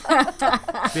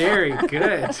 Very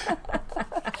good.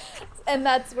 And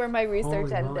that's where my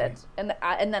research Holy ended. moly.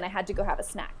 And then I had to go have a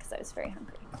snack because I was very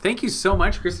hungry. Thank you so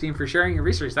much, Christine, for sharing your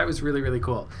research. That was really, really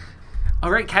cool. All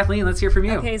right, Kathleen, let's hear from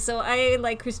you. Okay, so I,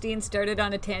 like Christine, started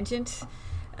on a tangent.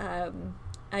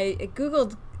 I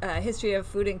Googled history of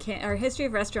food or history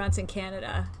of restaurants in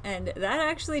Canada, and that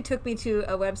actually took me to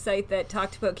a website that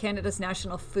talked about Canada's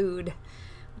national food,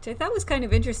 which I thought was kind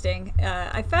of interesting.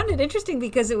 I found it interesting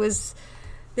because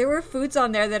there were foods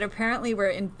on there that apparently were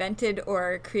invented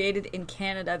or created in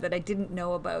Canada that I didn't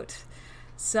know about.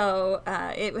 So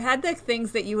it had the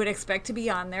things that you would expect to be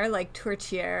on there, like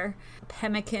tourtière.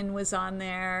 Pemmican was on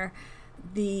there.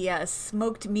 The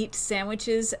smoked meat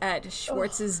sandwiches at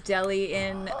Schwartz's Deli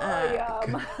in...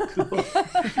 Yum.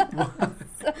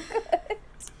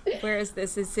 Where is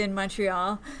this? It's in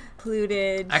Montreal.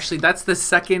 Polluted. Actually, that's the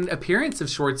second appearance of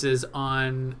Schwartz's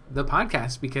on the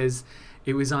podcast, because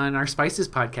it was on our Spices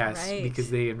podcast, because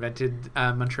they invented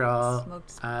Montreal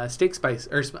steak spice.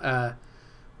 Montreal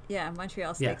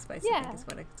steak spice, I think is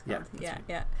what it's called.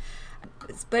 Yeah.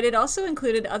 But it also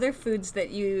included other foods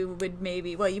that you would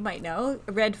you might know.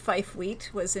 Red Fife wheat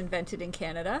was invented in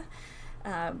Canada.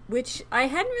 Which I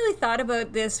hadn't really thought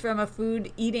about this from a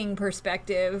food eating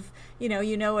perspective. You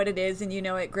know what it is and you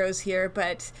know it grows here,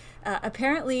 but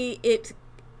apparently it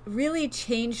really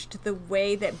changed the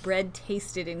way that bread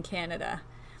tasted in Canada.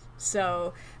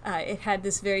 So it had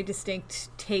this very distinct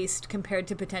taste compared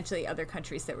to potentially other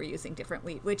countries that were using different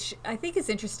wheat, which I think is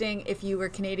interesting if you were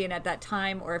Canadian at that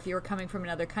time or if you were coming from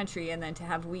another country, and then to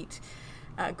have wheat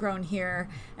grown here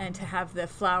and to have the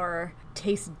flour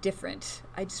taste different.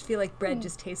 I just feel like bread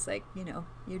just tastes like,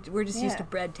 we're just used to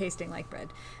bread tasting like bread.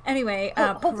 Anyway,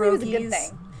 hopefully it was a good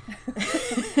thing.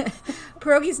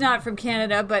 Pierogies not from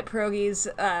Canada, but pierogies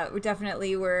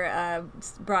definitely were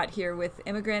brought here with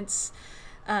immigrants.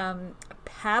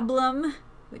 Pablum,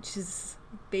 which is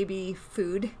baby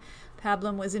food.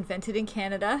 Pablum was invented in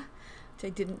Canada, which I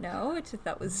didn't know, which I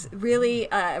thought was really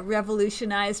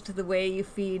revolutionized the way you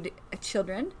feed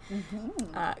children.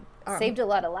 Mm-hmm. Saved a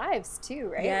lot of lives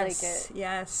too, right?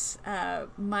 Yes.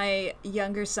 My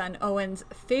younger son Owen's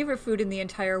favorite food in the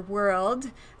entire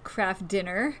world, Kraft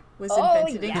dinner, was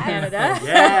invented in Canada.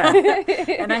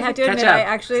 And I have to admit, I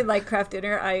actually like Kraft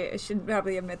dinner. I should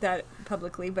probably admit that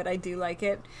publicly, but I do like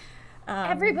it.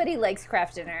 Everybody likes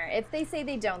Kraft dinner. If they say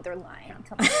they don't, they're lying.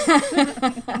 Come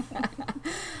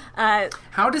on.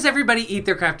 How does everybody eat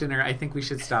their Kraft dinner? I think we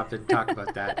should stop and talk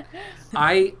about that.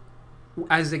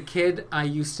 As a kid, I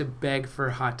used to beg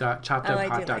for chopped up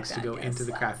hot dogs to go into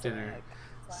the Kraft dinner.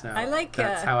 So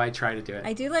that's how I try to do it.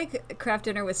 I do like Kraft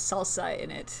dinner with salsa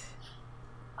in it.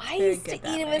 I used to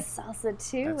eat it with salsa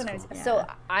too. That's So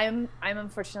I'm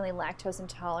unfortunately lactose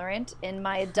intolerant. In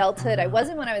my adulthood, I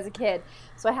wasn't when I was a kid,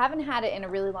 so I haven't had it in a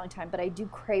really long time. But I do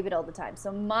crave it all the time.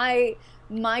 So my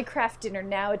Kraft dinner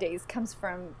nowadays comes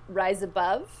from Rise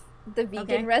Above, the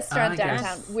vegan restaurant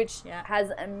downtown, which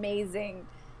has amazing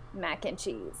mac and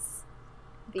cheese.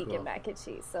 Vegan mac and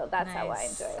cheese. So that's how I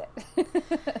enjoy it.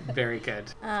 Very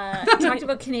good. Talked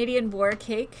about Canadian War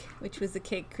cake, which was a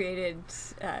cake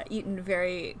eaten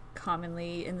very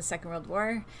commonly in the Second World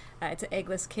War. It's an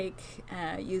eggless cake.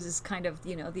 Uses kind of,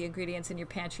 the ingredients in your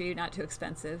pantry, not too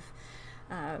expensive.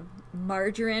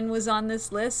 Margarine was on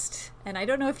this list, and I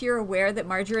don't know if you're aware that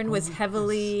margarine was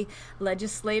heavily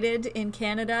legislated in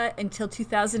Canada until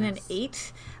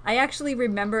 2008. I actually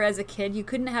remember as a kid you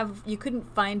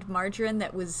couldn't find margarine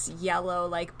that was yellow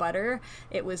like butter.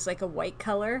 It was like a white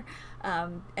color.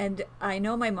 And I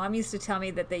know my mom used to tell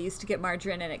me that they used to get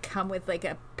margarine and it come with like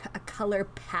a color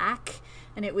pack,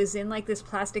 and it was in like this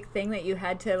plastic thing that you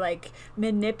had to like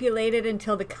manipulate it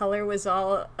until the color was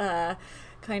all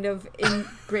kind of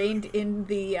ingrained in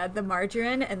the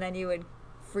margarine, and then you would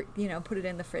put it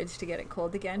in the fridge to get it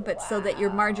cold again, but so that your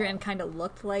margarine kind of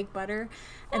looked like butter.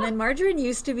 And then margarine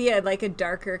used to be a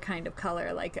darker kind of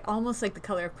color, like almost like the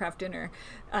color of Kraft dinner,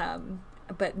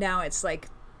 but now it's like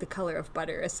the color of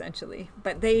butter essentially.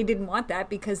 But they didn't want that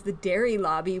because the dairy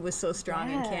lobby was so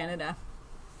strong in Canada.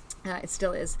 It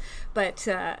still is, but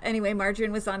anyway,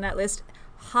 margarine was on that list.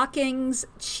 Hawking's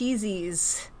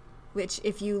cheesies, which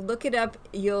if you look it up,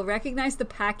 you'll recognize the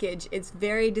package. It's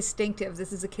very distinctive.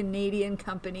 This is a Canadian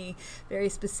company, very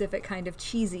specific kind of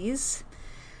cheesies.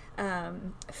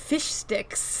 Fish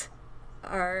sticks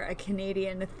are a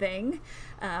Canadian thing,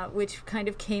 which kind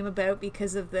of came about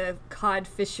because of the cod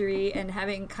fishery and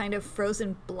having kind of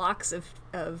frozen blocks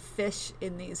of fish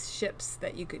in these ships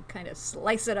that you could kind of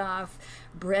slice it off,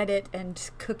 bread it,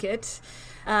 and cook it.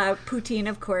 Poutine,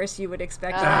 of course, you would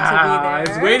expect that to be there. I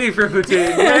was waiting for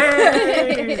poutine.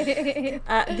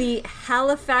 The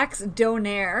Halifax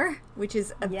donair, which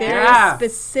is a very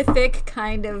specific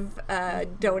kind of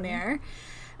donair.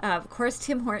 Of course,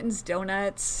 Tim Hortons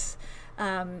donuts.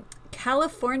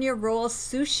 California roll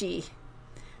sushi.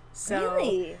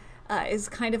 So is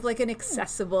kind of like an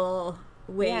accessible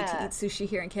way to eat sushi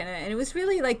here in Canada. And it was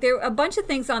really like a bunch of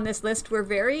things on this list were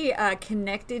very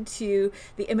connected to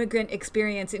the immigrant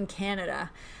experience in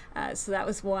Canada. So that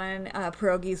was one.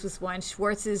 Pierogies was one.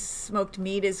 Schwartz's smoked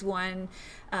meat is one.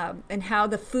 And how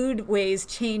the food ways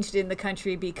changed in the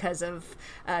country because of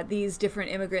these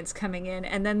different immigrants coming in.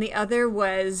 And then the other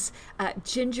was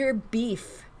ginger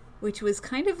beef, which was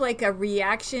kind of like a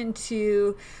reaction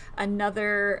to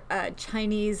another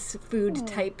Chinese food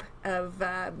type of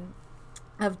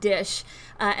of dish.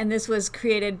 And this was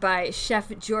created by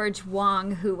Chef George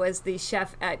Wong, who was the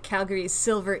chef at Calgary's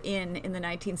Silver Inn in the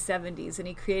 1970s. And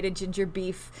he created ginger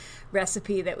beef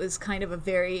recipe that was kind of a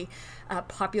very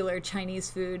popular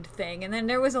Chinese food thing. And then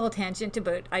there was a whole tangent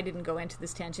about, I didn't go into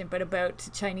this tangent, but about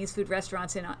Chinese food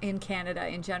restaurants in Canada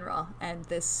in general. And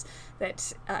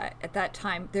at that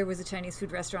time, there was a Chinese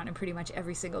food restaurant in pretty much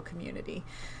every single community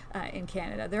in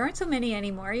Canada. There aren't so many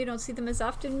anymore. You don't see them as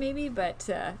often maybe, but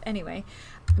anyway.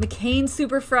 McCain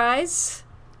Super Fries.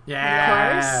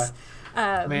 Yeah. Of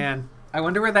course. Man, I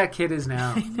wonder where that kid is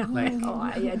now.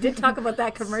 I did talk about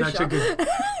that commercial. Such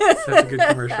a good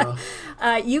commercial.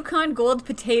 Yukon Gold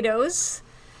potatoes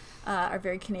are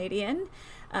very Canadian.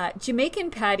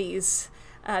 Jamaican patties.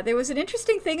 There was an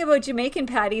interesting thing about Jamaican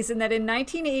patties in that in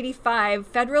 1985,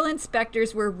 federal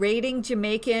inspectors were raiding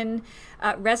Jamaican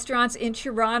restaurants in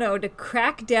Toronto to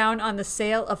crack down on the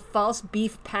sale of false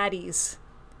beef patties.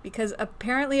 Because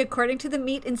apparently, according to the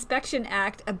Meat Inspection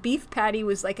Act, a beef patty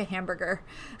was like a hamburger.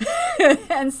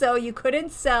 And so you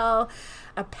couldn't sell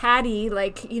a patty,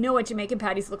 like, you know what Jamaican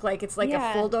patties look like? It's like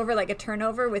a fold over, like a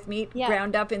turnover with meat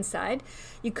ground up inside.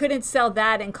 You couldn't sell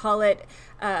that and call it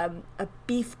a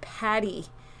beef patty.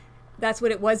 That's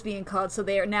what it was being called. So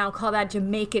they are now call that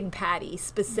Jamaican patty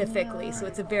specifically. Yeah. So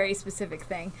it's a very specific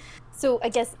thing. So I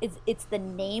guess it's the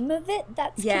name of it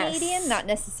that's Canadian, not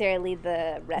necessarily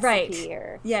the recipe.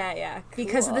 Right. Yeah. Cool.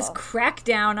 Because of this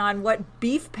crackdown on what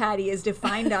beef patty is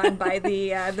defined on by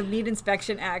the Meat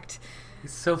Inspection Act.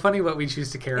 It's so funny what we choose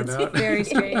to care about. It's very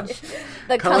strange.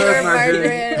 The color of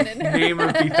margarine. Name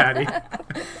of beef patty.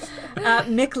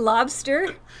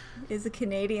 McLobster is a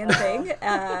Canadian thing.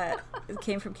 It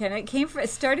came from Canada. It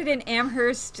started in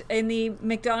Amherst, in the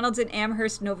McDonald's in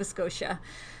Amherst, Nova Scotia.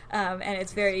 And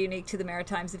it's very unique to the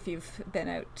Maritimes. If you've been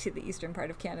out to the eastern part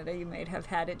of Canada, you might have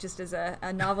had it just as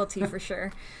a novelty for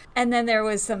sure. And then there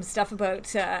was some stuff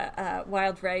about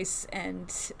wild rice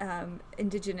and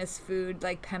indigenous food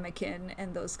like pemmican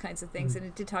and those kinds of things. And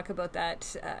it did talk about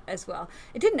that as well.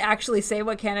 It didn't actually say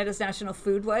what Canada's national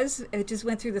food was. It just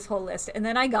went through this whole list. And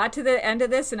then I got to the end of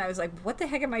this and I was like, what the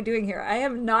heck am I doing here? I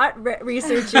am not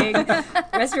researching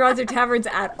restaurants or taverns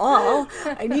at all.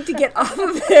 I need to get off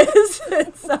of this.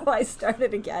 So I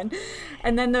started again.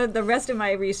 And then the rest of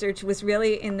my research was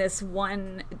really in this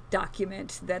one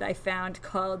document that I found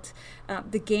called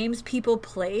The Games People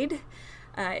Played.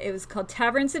 It was called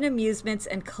Taverns and Amusements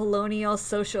and Colonial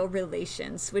Social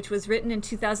Relations, which was written in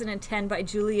 2010 by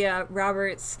Julia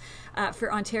Roberts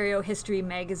for Ontario History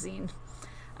Magazine.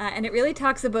 And it really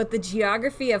talks about the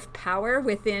geography of power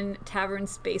within tavern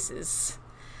spaces.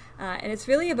 And it's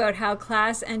really about how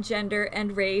class and gender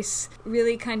and race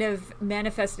really kind of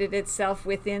manifested itself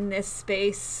within this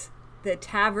space, the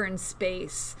tavern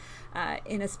space,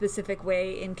 in a specific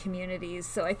way in communities.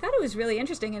 So I thought it was really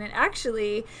interesting. And it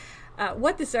actually,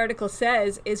 what this article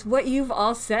says is what you've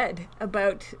all said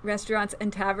about restaurants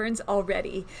and taverns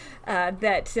already,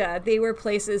 that they were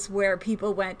places where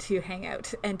people went to hang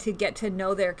out and to get to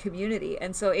know their community.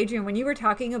 And so, Adrian, when you were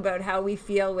talking about how we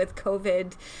feel with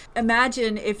COVID,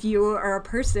 imagine if you are a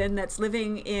person that's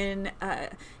living in a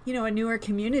newer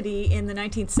community in the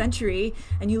 19th century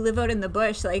and you live out in the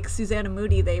bush, like Susanna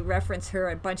Moody, they reference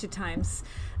her a bunch of times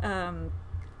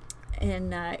in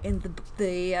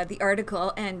the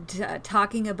article, and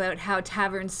talking about how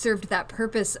taverns served that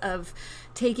purpose of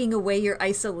taking away your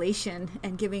isolation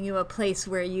and giving you a place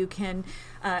where you can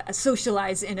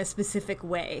socialize in a specific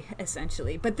way,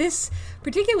 essentially. But this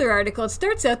particular article, it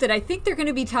starts out that I think they're going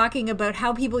to be talking about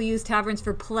how people use taverns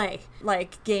for play,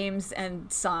 like games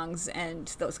and songs and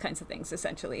those kinds of things,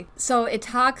 essentially. So it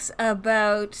talks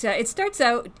about, it starts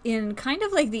out in kind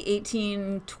of like the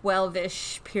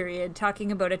 1812-ish period,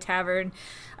 talking about a tavern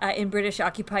in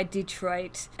British-occupied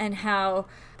Detroit, and how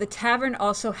the tavern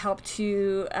also helped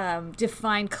to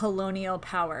define colonial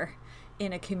power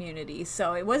in a community.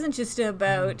 So it wasn't just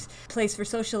about place for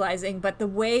socializing, but the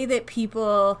way that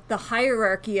people, the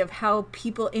hierarchy of how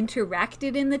people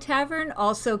interacted in the tavern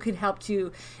also could help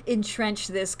to entrench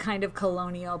this kind of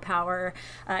colonial power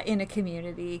in a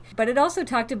community. But it also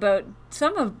talked about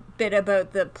bit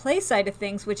about the play side of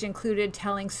things, which included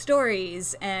telling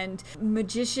stories and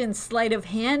magician sleight of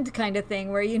hand kind of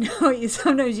thing, where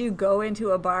sometimes you go into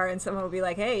a bar and someone will be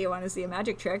like, hey, you want to see a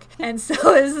magic trick? And so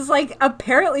this is like,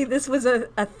 apparently this was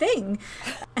a thing.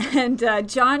 And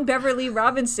John Beverly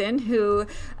Robinson, who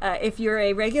if you're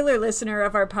a regular listener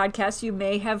of our podcast, you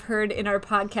may have heard in our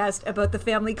podcast about the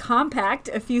Family Compact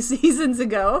a few seasons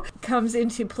ago, comes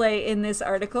into play in this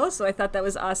article. So I thought that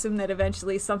was awesome that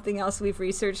eventually something else we've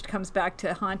researched comes back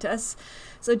to haunt us.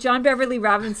 So John Beverly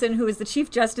Robinson, who was the Chief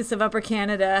Justice of Upper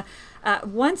Canada,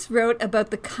 once wrote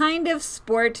about the kind of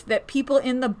sport that people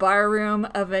in the barroom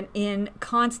of an inn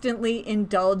constantly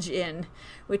indulge in,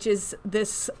 which is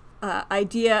this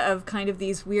idea of kind of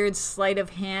these weird sleight of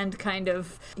hand kind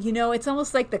of, it's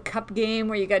almost like the cup game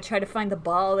where you got to try to find the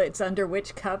ball that's under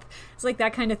which cup. It's like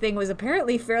that kind of thing was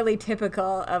apparently fairly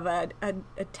typical of a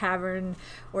tavern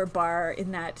or bar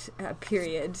in that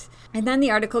period. And then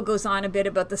the article goes on a bit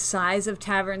about the size of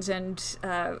taverns and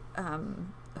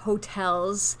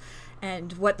hotels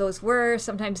and what those were.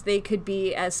 Sometimes they could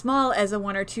be as small as a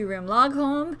 1 or 2 room log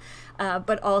home,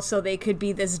 but also they could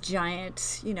be this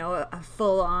giant, a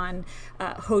full-on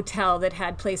hotel that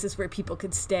had places where people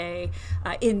could stay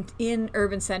in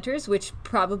urban centers, which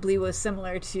probably was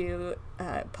similar to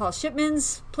Paul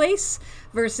Shipman's place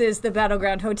versus the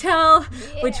Battleground Hotel,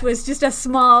 which was just a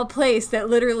small place that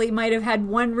literally might have had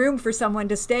 1 room for someone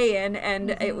to stay in, and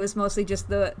it was mostly just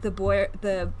the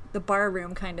bar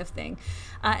room kind of thing.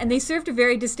 And they served a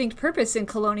very distinct purpose in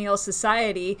colonial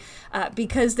society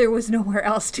because there was nowhere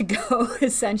else to go,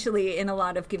 essentially, in a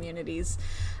lot of communities.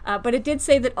 But it did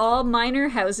say that all minor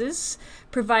houses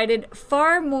provided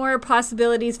far more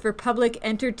possibilities for public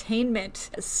entertainment,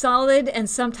 solid and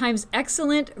sometimes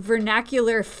excellent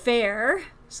vernacular fare,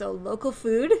 so local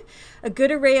food, a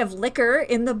good array of liquor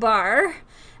in the bar,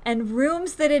 and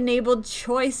rooms that enabled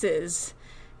choices.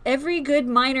 Every good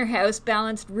minor house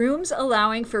balanced rooms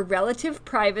allowing for relative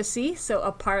privacy, so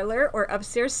a parlor or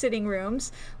upstairs sitting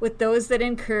rooms, with those that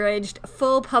encouraged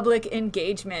full public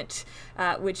engagement,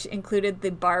 which included the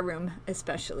bar room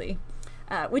especially.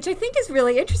 Which I think is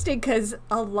really interesting because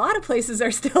a lot of places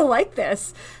are still like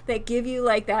this, that give you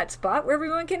like that spot where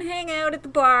everyone can hang out at the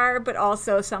bar, but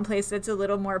also someplace that's a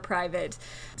little more private.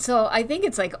 So I think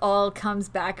it's like all comes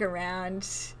back around.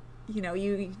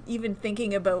 You even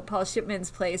thinking about Paul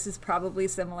Shipman's place is probably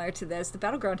similar to this. The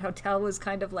Battleground Hotel was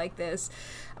kind of like this.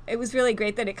 It was really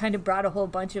great that it kind of brought a whole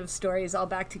bunch of stories all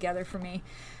back together for me.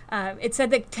 It said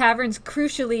that taverns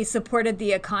crucially supported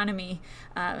the economy.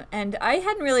 And I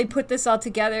hadn't really put this all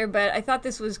together, but I thought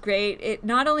this was great. It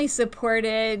not only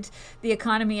supported the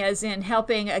economy as in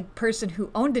helping a person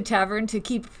who owned a tavern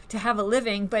to have a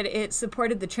living, but it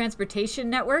supported the transportation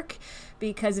network,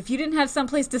 because if you didn't have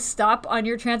someplace to stop on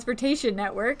your transportation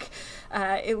network,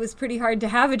 it was pretty hard to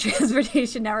have a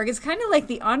transportation network. It's kind of like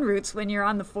the en routes when you're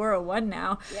on the 401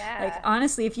 now. Yeah. Like,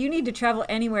 honestly, if you need to travel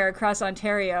anywhere across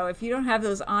Ontario, if you don't have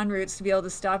those en routes to be able to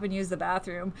stop and use the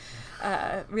bathroom,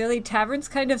 really, taverns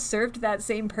kind of served that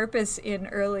same purpose in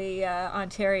early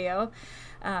Ontario.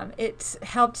 It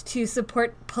helped to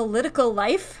support political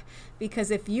life,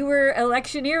 because if you were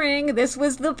electioneering, this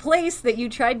was the place that you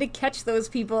tried to catch those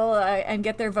people and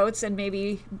get their votes and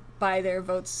maybe buy their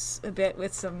votes a bit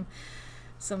with some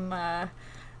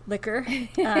liquor.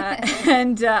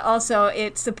 And also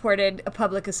it supported a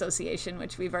public association,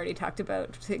 which we've already talked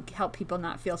about, to help people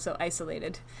not feel so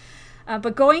isolated.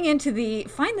 But going into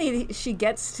finally she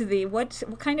gets to what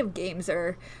kind of games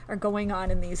are going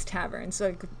on in these taverns,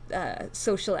 like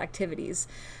social activities.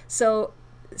 So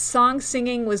song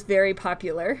singing was very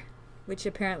popular, which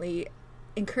apparently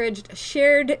encouraged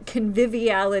shared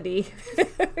conviviality,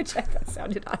 which I thought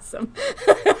sounded awesome.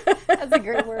 That's a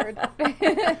great word.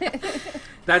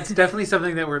 That's definitely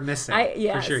something that we're missing,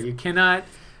 yes. for sure. You can, I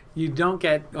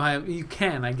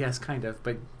guess, kind of,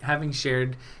 but having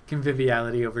shared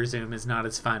conviviality over Zoom is not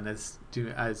as fun as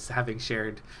having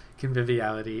shared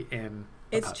conviviality in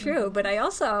It's true, but I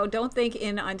also don't think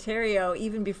in Ontario,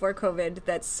 even before COVID,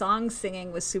 that song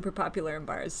singing was super popular in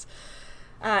bars.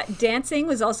 Dancing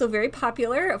was also very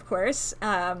popular, of course,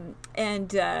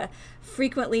 and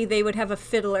frequently they would have a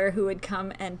fiddler who would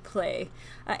come and play.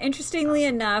 Interestingly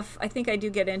enough, I think I do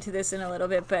get into this in a little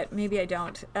bit, but maybe I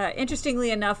don't.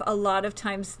 Interestingly enough, a lot of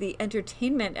times the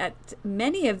entertainment at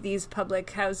many of these public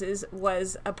houses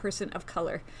was a person of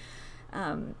color.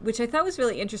 Which I thought was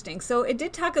really interesting. So it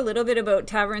did talk a little bit about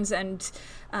taverns and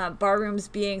barrooms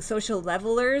being social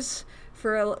levelers,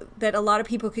 that a lot of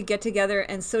people could get together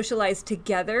and socialize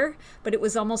together, but it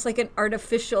was almost like an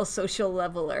artificial social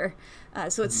leveler.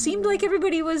 So it seemed like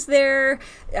everybody was there,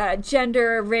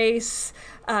 gender, race,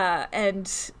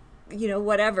 and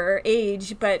whatever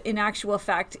age, but in actual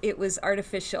fact, it was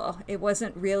artificial. It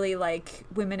wasn't really like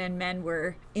women and men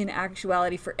were, in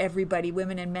actuality, for everybody.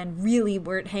 Women and men really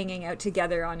weren't hanging out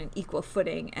together on an equal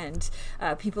footing, and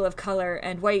people of color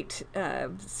and white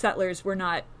settlers were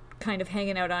not kind of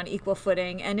hanging out on equal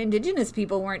footing, and Indigenous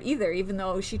people weren't either, even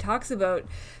though she talks about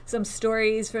some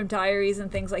stories from diaries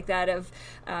and things like that of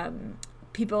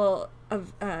people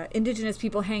Indigenous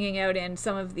people hanging out in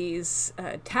some of these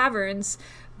taverns,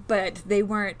 but they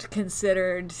weren't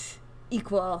considered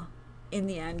equal in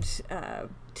the end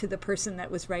to the person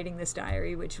that was writing this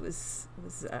diary, which was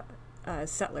a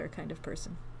settler kind of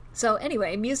person. So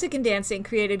anyway, music and dancing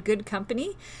created good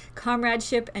company,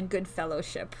 comradeship, and good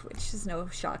fellowship, which is no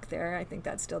shock there. I think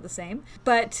that's still the same.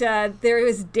 But there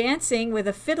was dancing with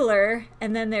a fiddler,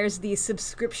 and then there's the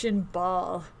subscription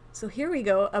ball. So here we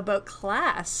go about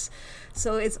class.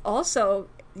 So it's also,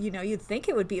 you'd think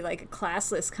it would be like a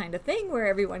classless kind of thing where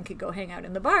everyone could go hang out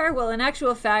in the bar. Well, in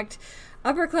actual fact,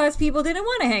 upper class people didn't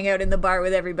want to hang out in the bar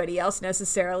with everybody else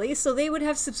necessarily, so they would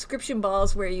have subscription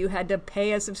balls where you had to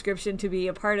pay a subscription to be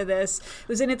a part of this. It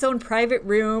was in its own private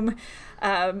room,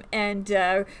 and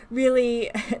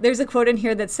really, there's a quote in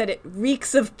here that said it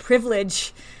reeks of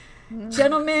privilege.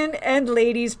 Gentlemen and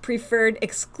ladies preferred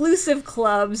exclusive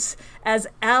clubs as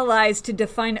allies to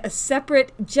define a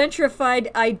separate,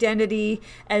 gentrified identity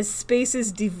as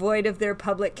spaces devoid of their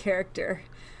public character.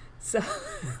 So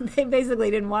they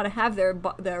basically didn't want to have their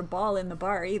ball in the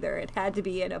bar either. It had to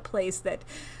be in a place that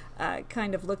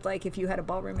kind of looked like if you had a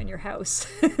ballroom in your house,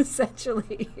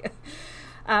 essentially.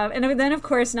 And then, of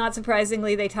course, not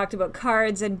surprisingly, they talked about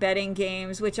cards and betting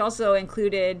games, which also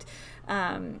included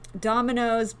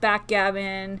dominoes,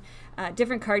 backgammon,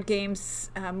 different card games.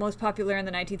 Most popular in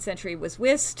the 19th century was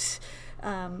whist.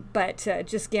 But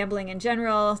just gambling in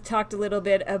general. Talked a little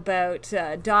bit about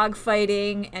dog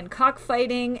fighting and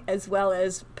cockfighting, as well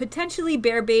as potentially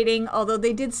bear baiting, although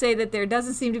they did say that there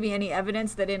doesn't seem to be any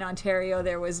evidence that in Ontario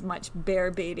there was much bear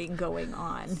baiting going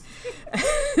on.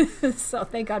 So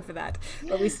thank God for that.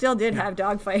 But we still did have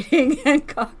dog fighting and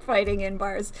cockfighting in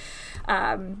bars,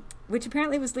 which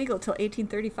apparently was legal till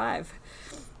 1835.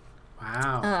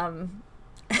 Wow.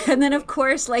 And then, of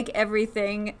course, like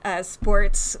everything,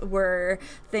 sports were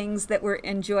things that were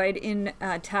enjoyed in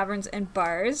taverns and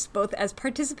bars, both as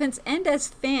participants and as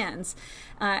fans.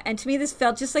 And to me, this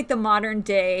felt just like the modern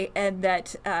day, and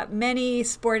that many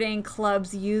sporting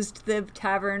clubs used the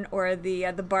tavern or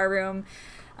the bar room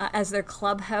as their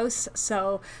clubhouse.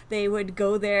 So they would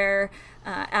go there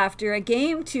after a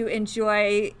game to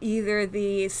enjoy either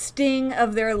the sting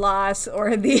of their loss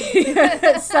or the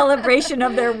celebration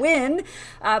of their win.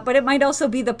 But it might also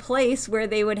be the place where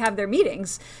they would have their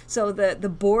meetings. So the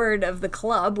board of the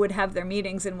club would have their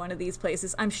meetings in one of these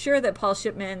places. I'm sure that Paul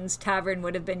Shipman's Tavern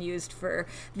would have been used for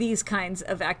these kinds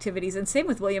of activities. And same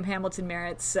with William Hamilton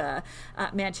Merritt's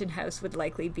Mansion House would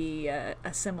likely be a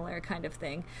similar kind of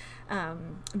thing.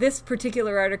 This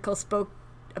particular article spoke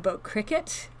about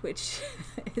cricket, which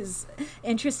is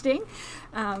interesting,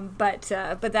 but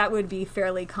that would be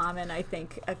fairly common, I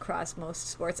think, across most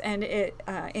sports, and it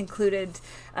included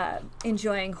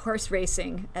enjoying horse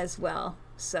racing as well.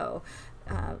 So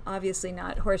obviously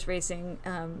not horse racing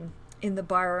in the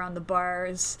bar or on the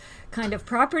bar's kind of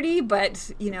property,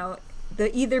 but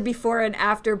the either before and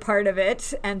after part of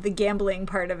it and the gambling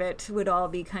part of it would all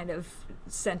be kind of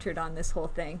centered on this whole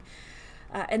thing.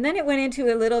 And then it went into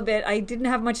a little bit. I didn't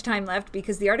have much time left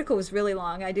because the article was really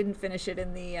long. I didn't finish it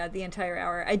in the entire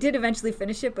hour. I did eventually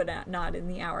finish it, but not in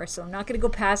the hour. So I'm not going to go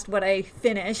past what I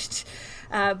finished.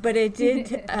 But it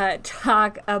did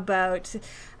talk about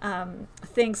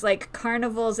things like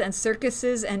carnivals and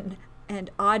circuses and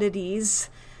oddities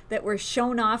that were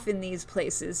shown off in these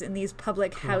places, in these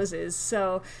public houses.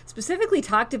 So specifically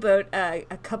talked about a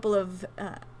couple of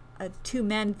two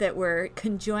men that were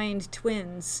conjoined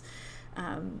twins,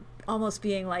 almost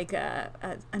being like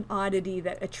an oddity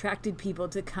that attracted people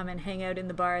to come and hang out in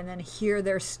the bar and then hear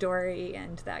their story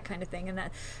and that kind of thing. And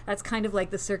that's kind of like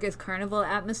the circus carnival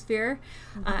atmosphere.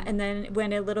 And then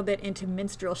went a little bit into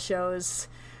minstrel shows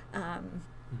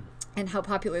and how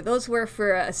popular those were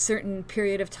for a certain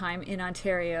period of time in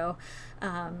Ontario.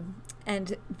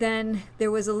 And then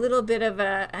there was a little bit of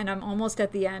and I'm almost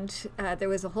at the end, there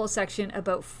was a whole section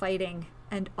about fighting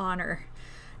and honor.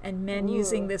 And men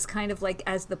using this kind of like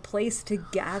as the place to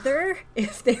gather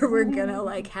if they were gonna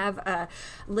like have a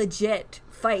legit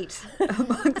fight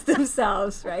amongst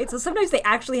themselves, right? So sometimes they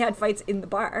actually had fights in the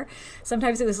bar.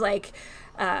 Sometimes it was like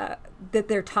that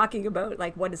they're talking about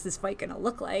like, what is this fight gonna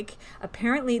look like?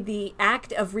 Apparently the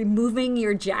act of removing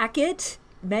your jacket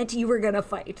meant you were gonna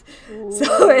fight. Ooh.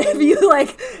 So if you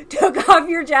like took off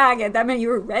your jacket, that meant you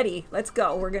were ready. Let's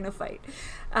go, we're gonna fight.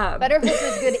 Better hope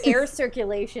there's good air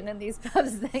circulation in these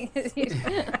pubs.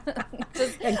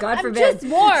 And God forbid. Just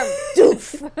warm.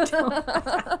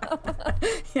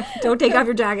 Don't take off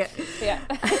your jacket. Yeah.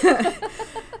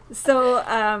 So,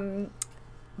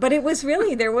 but it was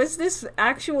really, there was this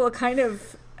actual kind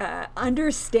of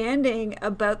understanding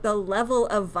about the level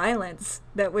of violence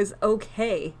that was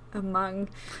okay among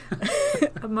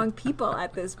among people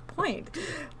at this point,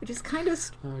 which is kind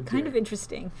of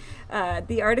interesting.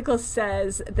 The article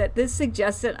says that this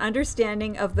suggests an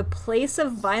understanding of the place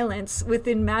of violence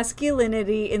within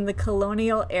masculinity in the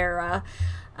colonial era,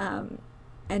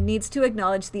 and needs to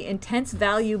acknowledge the intense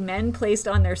value men placed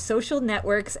on their social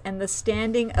networks and the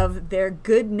standing of their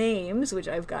good names, which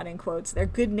I've got in quotes, their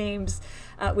good names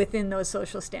within those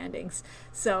social standings.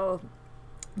 So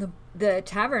the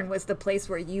tavern was the place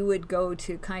where you would go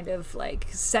to kind of like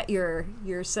set your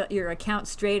account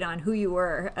straight on who you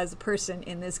were as a person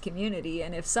in this community.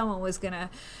 And if someone was gonna,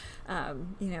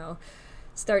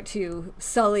 start to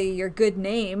sully your good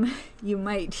name, you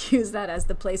might use that as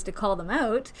the place to call them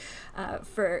out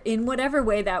for in whatever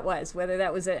way that was, whether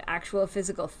that was an actual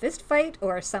physical fist fight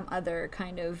or some other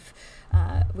kind of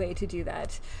way to do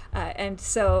that. And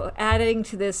so adding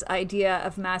to this idea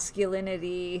of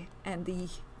masculinity and the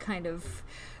kind of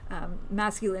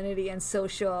masculinity and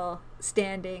social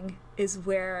standing is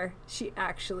where she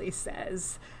actually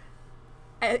says,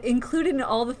 included in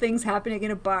all the things happening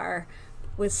in a bar,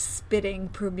 was spitting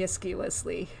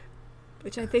promiscuously,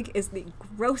 which I think is the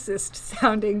grossest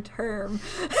sounding term.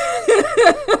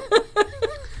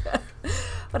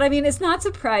 But I mean, it's not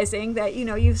surprising that,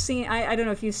 you've seen, I don't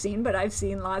know if you've seen, but I've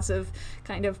seen lots of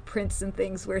kind of prints and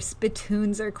things where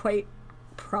spittoons are quite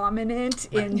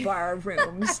prominent in bar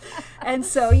rooms. And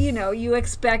so, you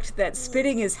expect that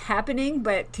spitting is happening,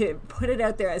 but to put it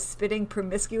out there as spitting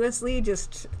promiscuously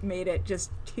just made it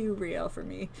just too real for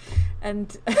me.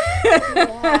 And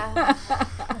Yeah.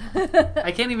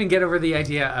 I can't even get over the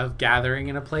idea of gathering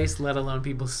in a place, let alone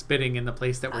people spitting in the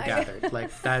place that we're gathered.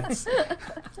 Like, that's...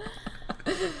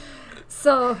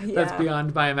 So, yeah. That's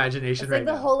beyond my imagination It's right like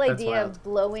the now. whole That's idea wild. of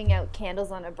blowing out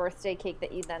candles on a birthday cake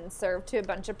that you then serve to a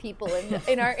bunch of people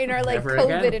in our like Never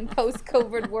COVID again. and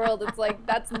post-COVID world. It's like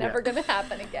that's never going to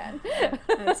happen again.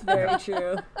 That's very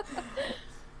true.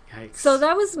 Yikes. So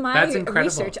that was my That's incredible.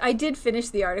 research. I did finish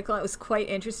the article. It was quite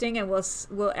interesting, and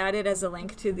we'll add it as a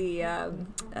link to the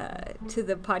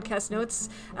podcast notes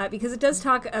because it does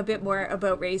talk a bit more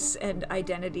about race and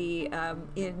identity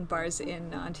in bars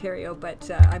in Ontario. But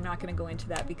I'm not going to go into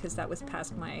that because that was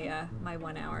past my my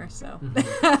 1 hour. So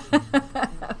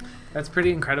That's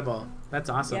pretty incredible. That's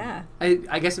awesome. Yeah.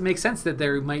 I guess it makes sense that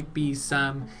there might be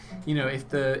some, if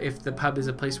the pub is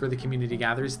a place where the community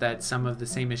gathers, that some of the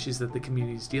same issues that the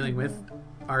community is dealing with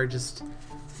are just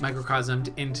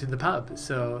microcosmed into the pub.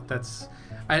 So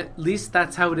at least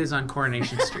that's how it is on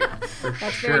Coronation Street. For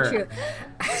that's sure. very true.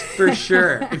 For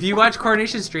sure. If you watch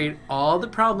Coronation Street, all the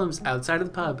problems outside of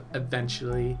the pub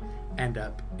eventually end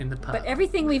up in the pub. But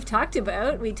everything we talked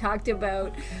about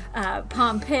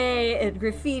Pompeii and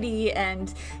graffiti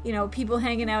and people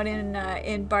hanging out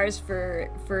in bars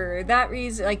for that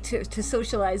reason, like to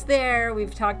socialize there.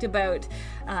 We've talked about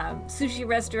sushi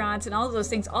restaurants and all of those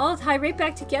things all tie right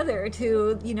back together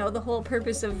to the whole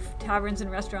purpose of taverns and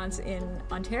restaurants in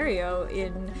Ontario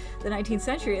in the 19th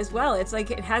century as well. It's like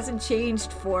it hasn't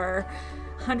changed for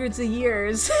hundreds of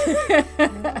years,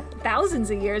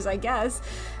 thousands of years, I guess.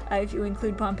 If you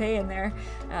include Pompeii in there.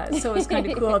 So it's kind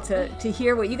of cool to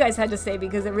hear what you guys had to say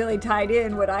because it really tied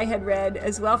in what I had read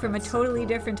as well from a totally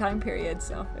different time period.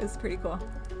 So it's pretty cool.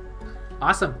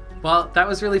 Awesome. Well, that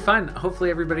was really fun. Hopefully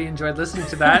everybody enjoyed listening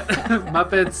to that.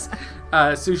 Muppets,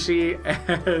 sushi,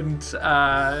 and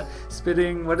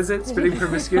spitting, what is it? Spitting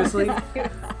promiscuously?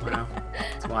 Wow.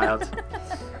 It's wild.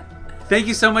 Thank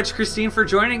you so much, Christine, for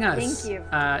joining us. Thank you.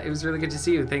 It was really good to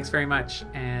see you. Thanks very much.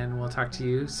 And we'll talk to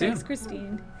you soon. Thanks,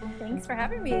 Christine. Thanks for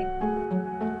having me.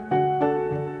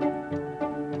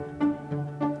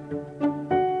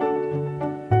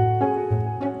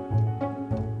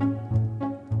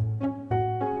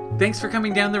 Thanks for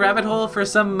coming down the rabbit hole for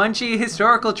some munchy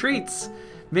historical treats.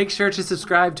 Make sure to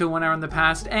subscribe to 1 Hour in the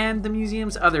Past and the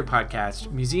museum's other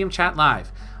podcast, Museum Chat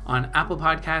Live, on Apple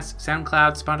Podcasts,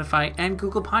 SoundCloud, Spotify, and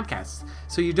Google Podcasts,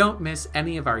 so you don't miss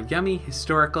any of our yummy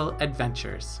historical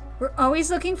adventures. We're always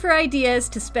looking for ideas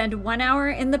to spend 1 hour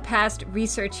in the past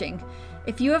researching.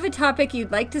 If you have a topic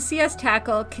you'd like to see us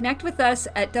tackle, connect with us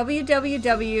at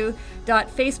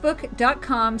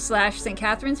www.facebook.com/St.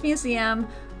 Catharines Museum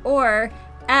or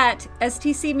at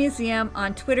STC Museum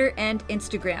on Twitter and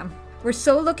Instagram. We're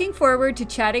so looking forward to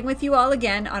chatting with you all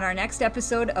again on our next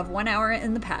episode of 1 Hour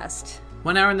in the Past.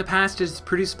 1 Hour in the Past is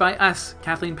produced by us,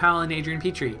 Kathleen Powell and Adrian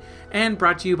Petry, and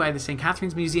brought to you by the St.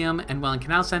 Catharines Museum and Welland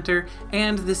Canal Center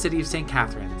and the City of St.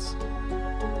 Catharines.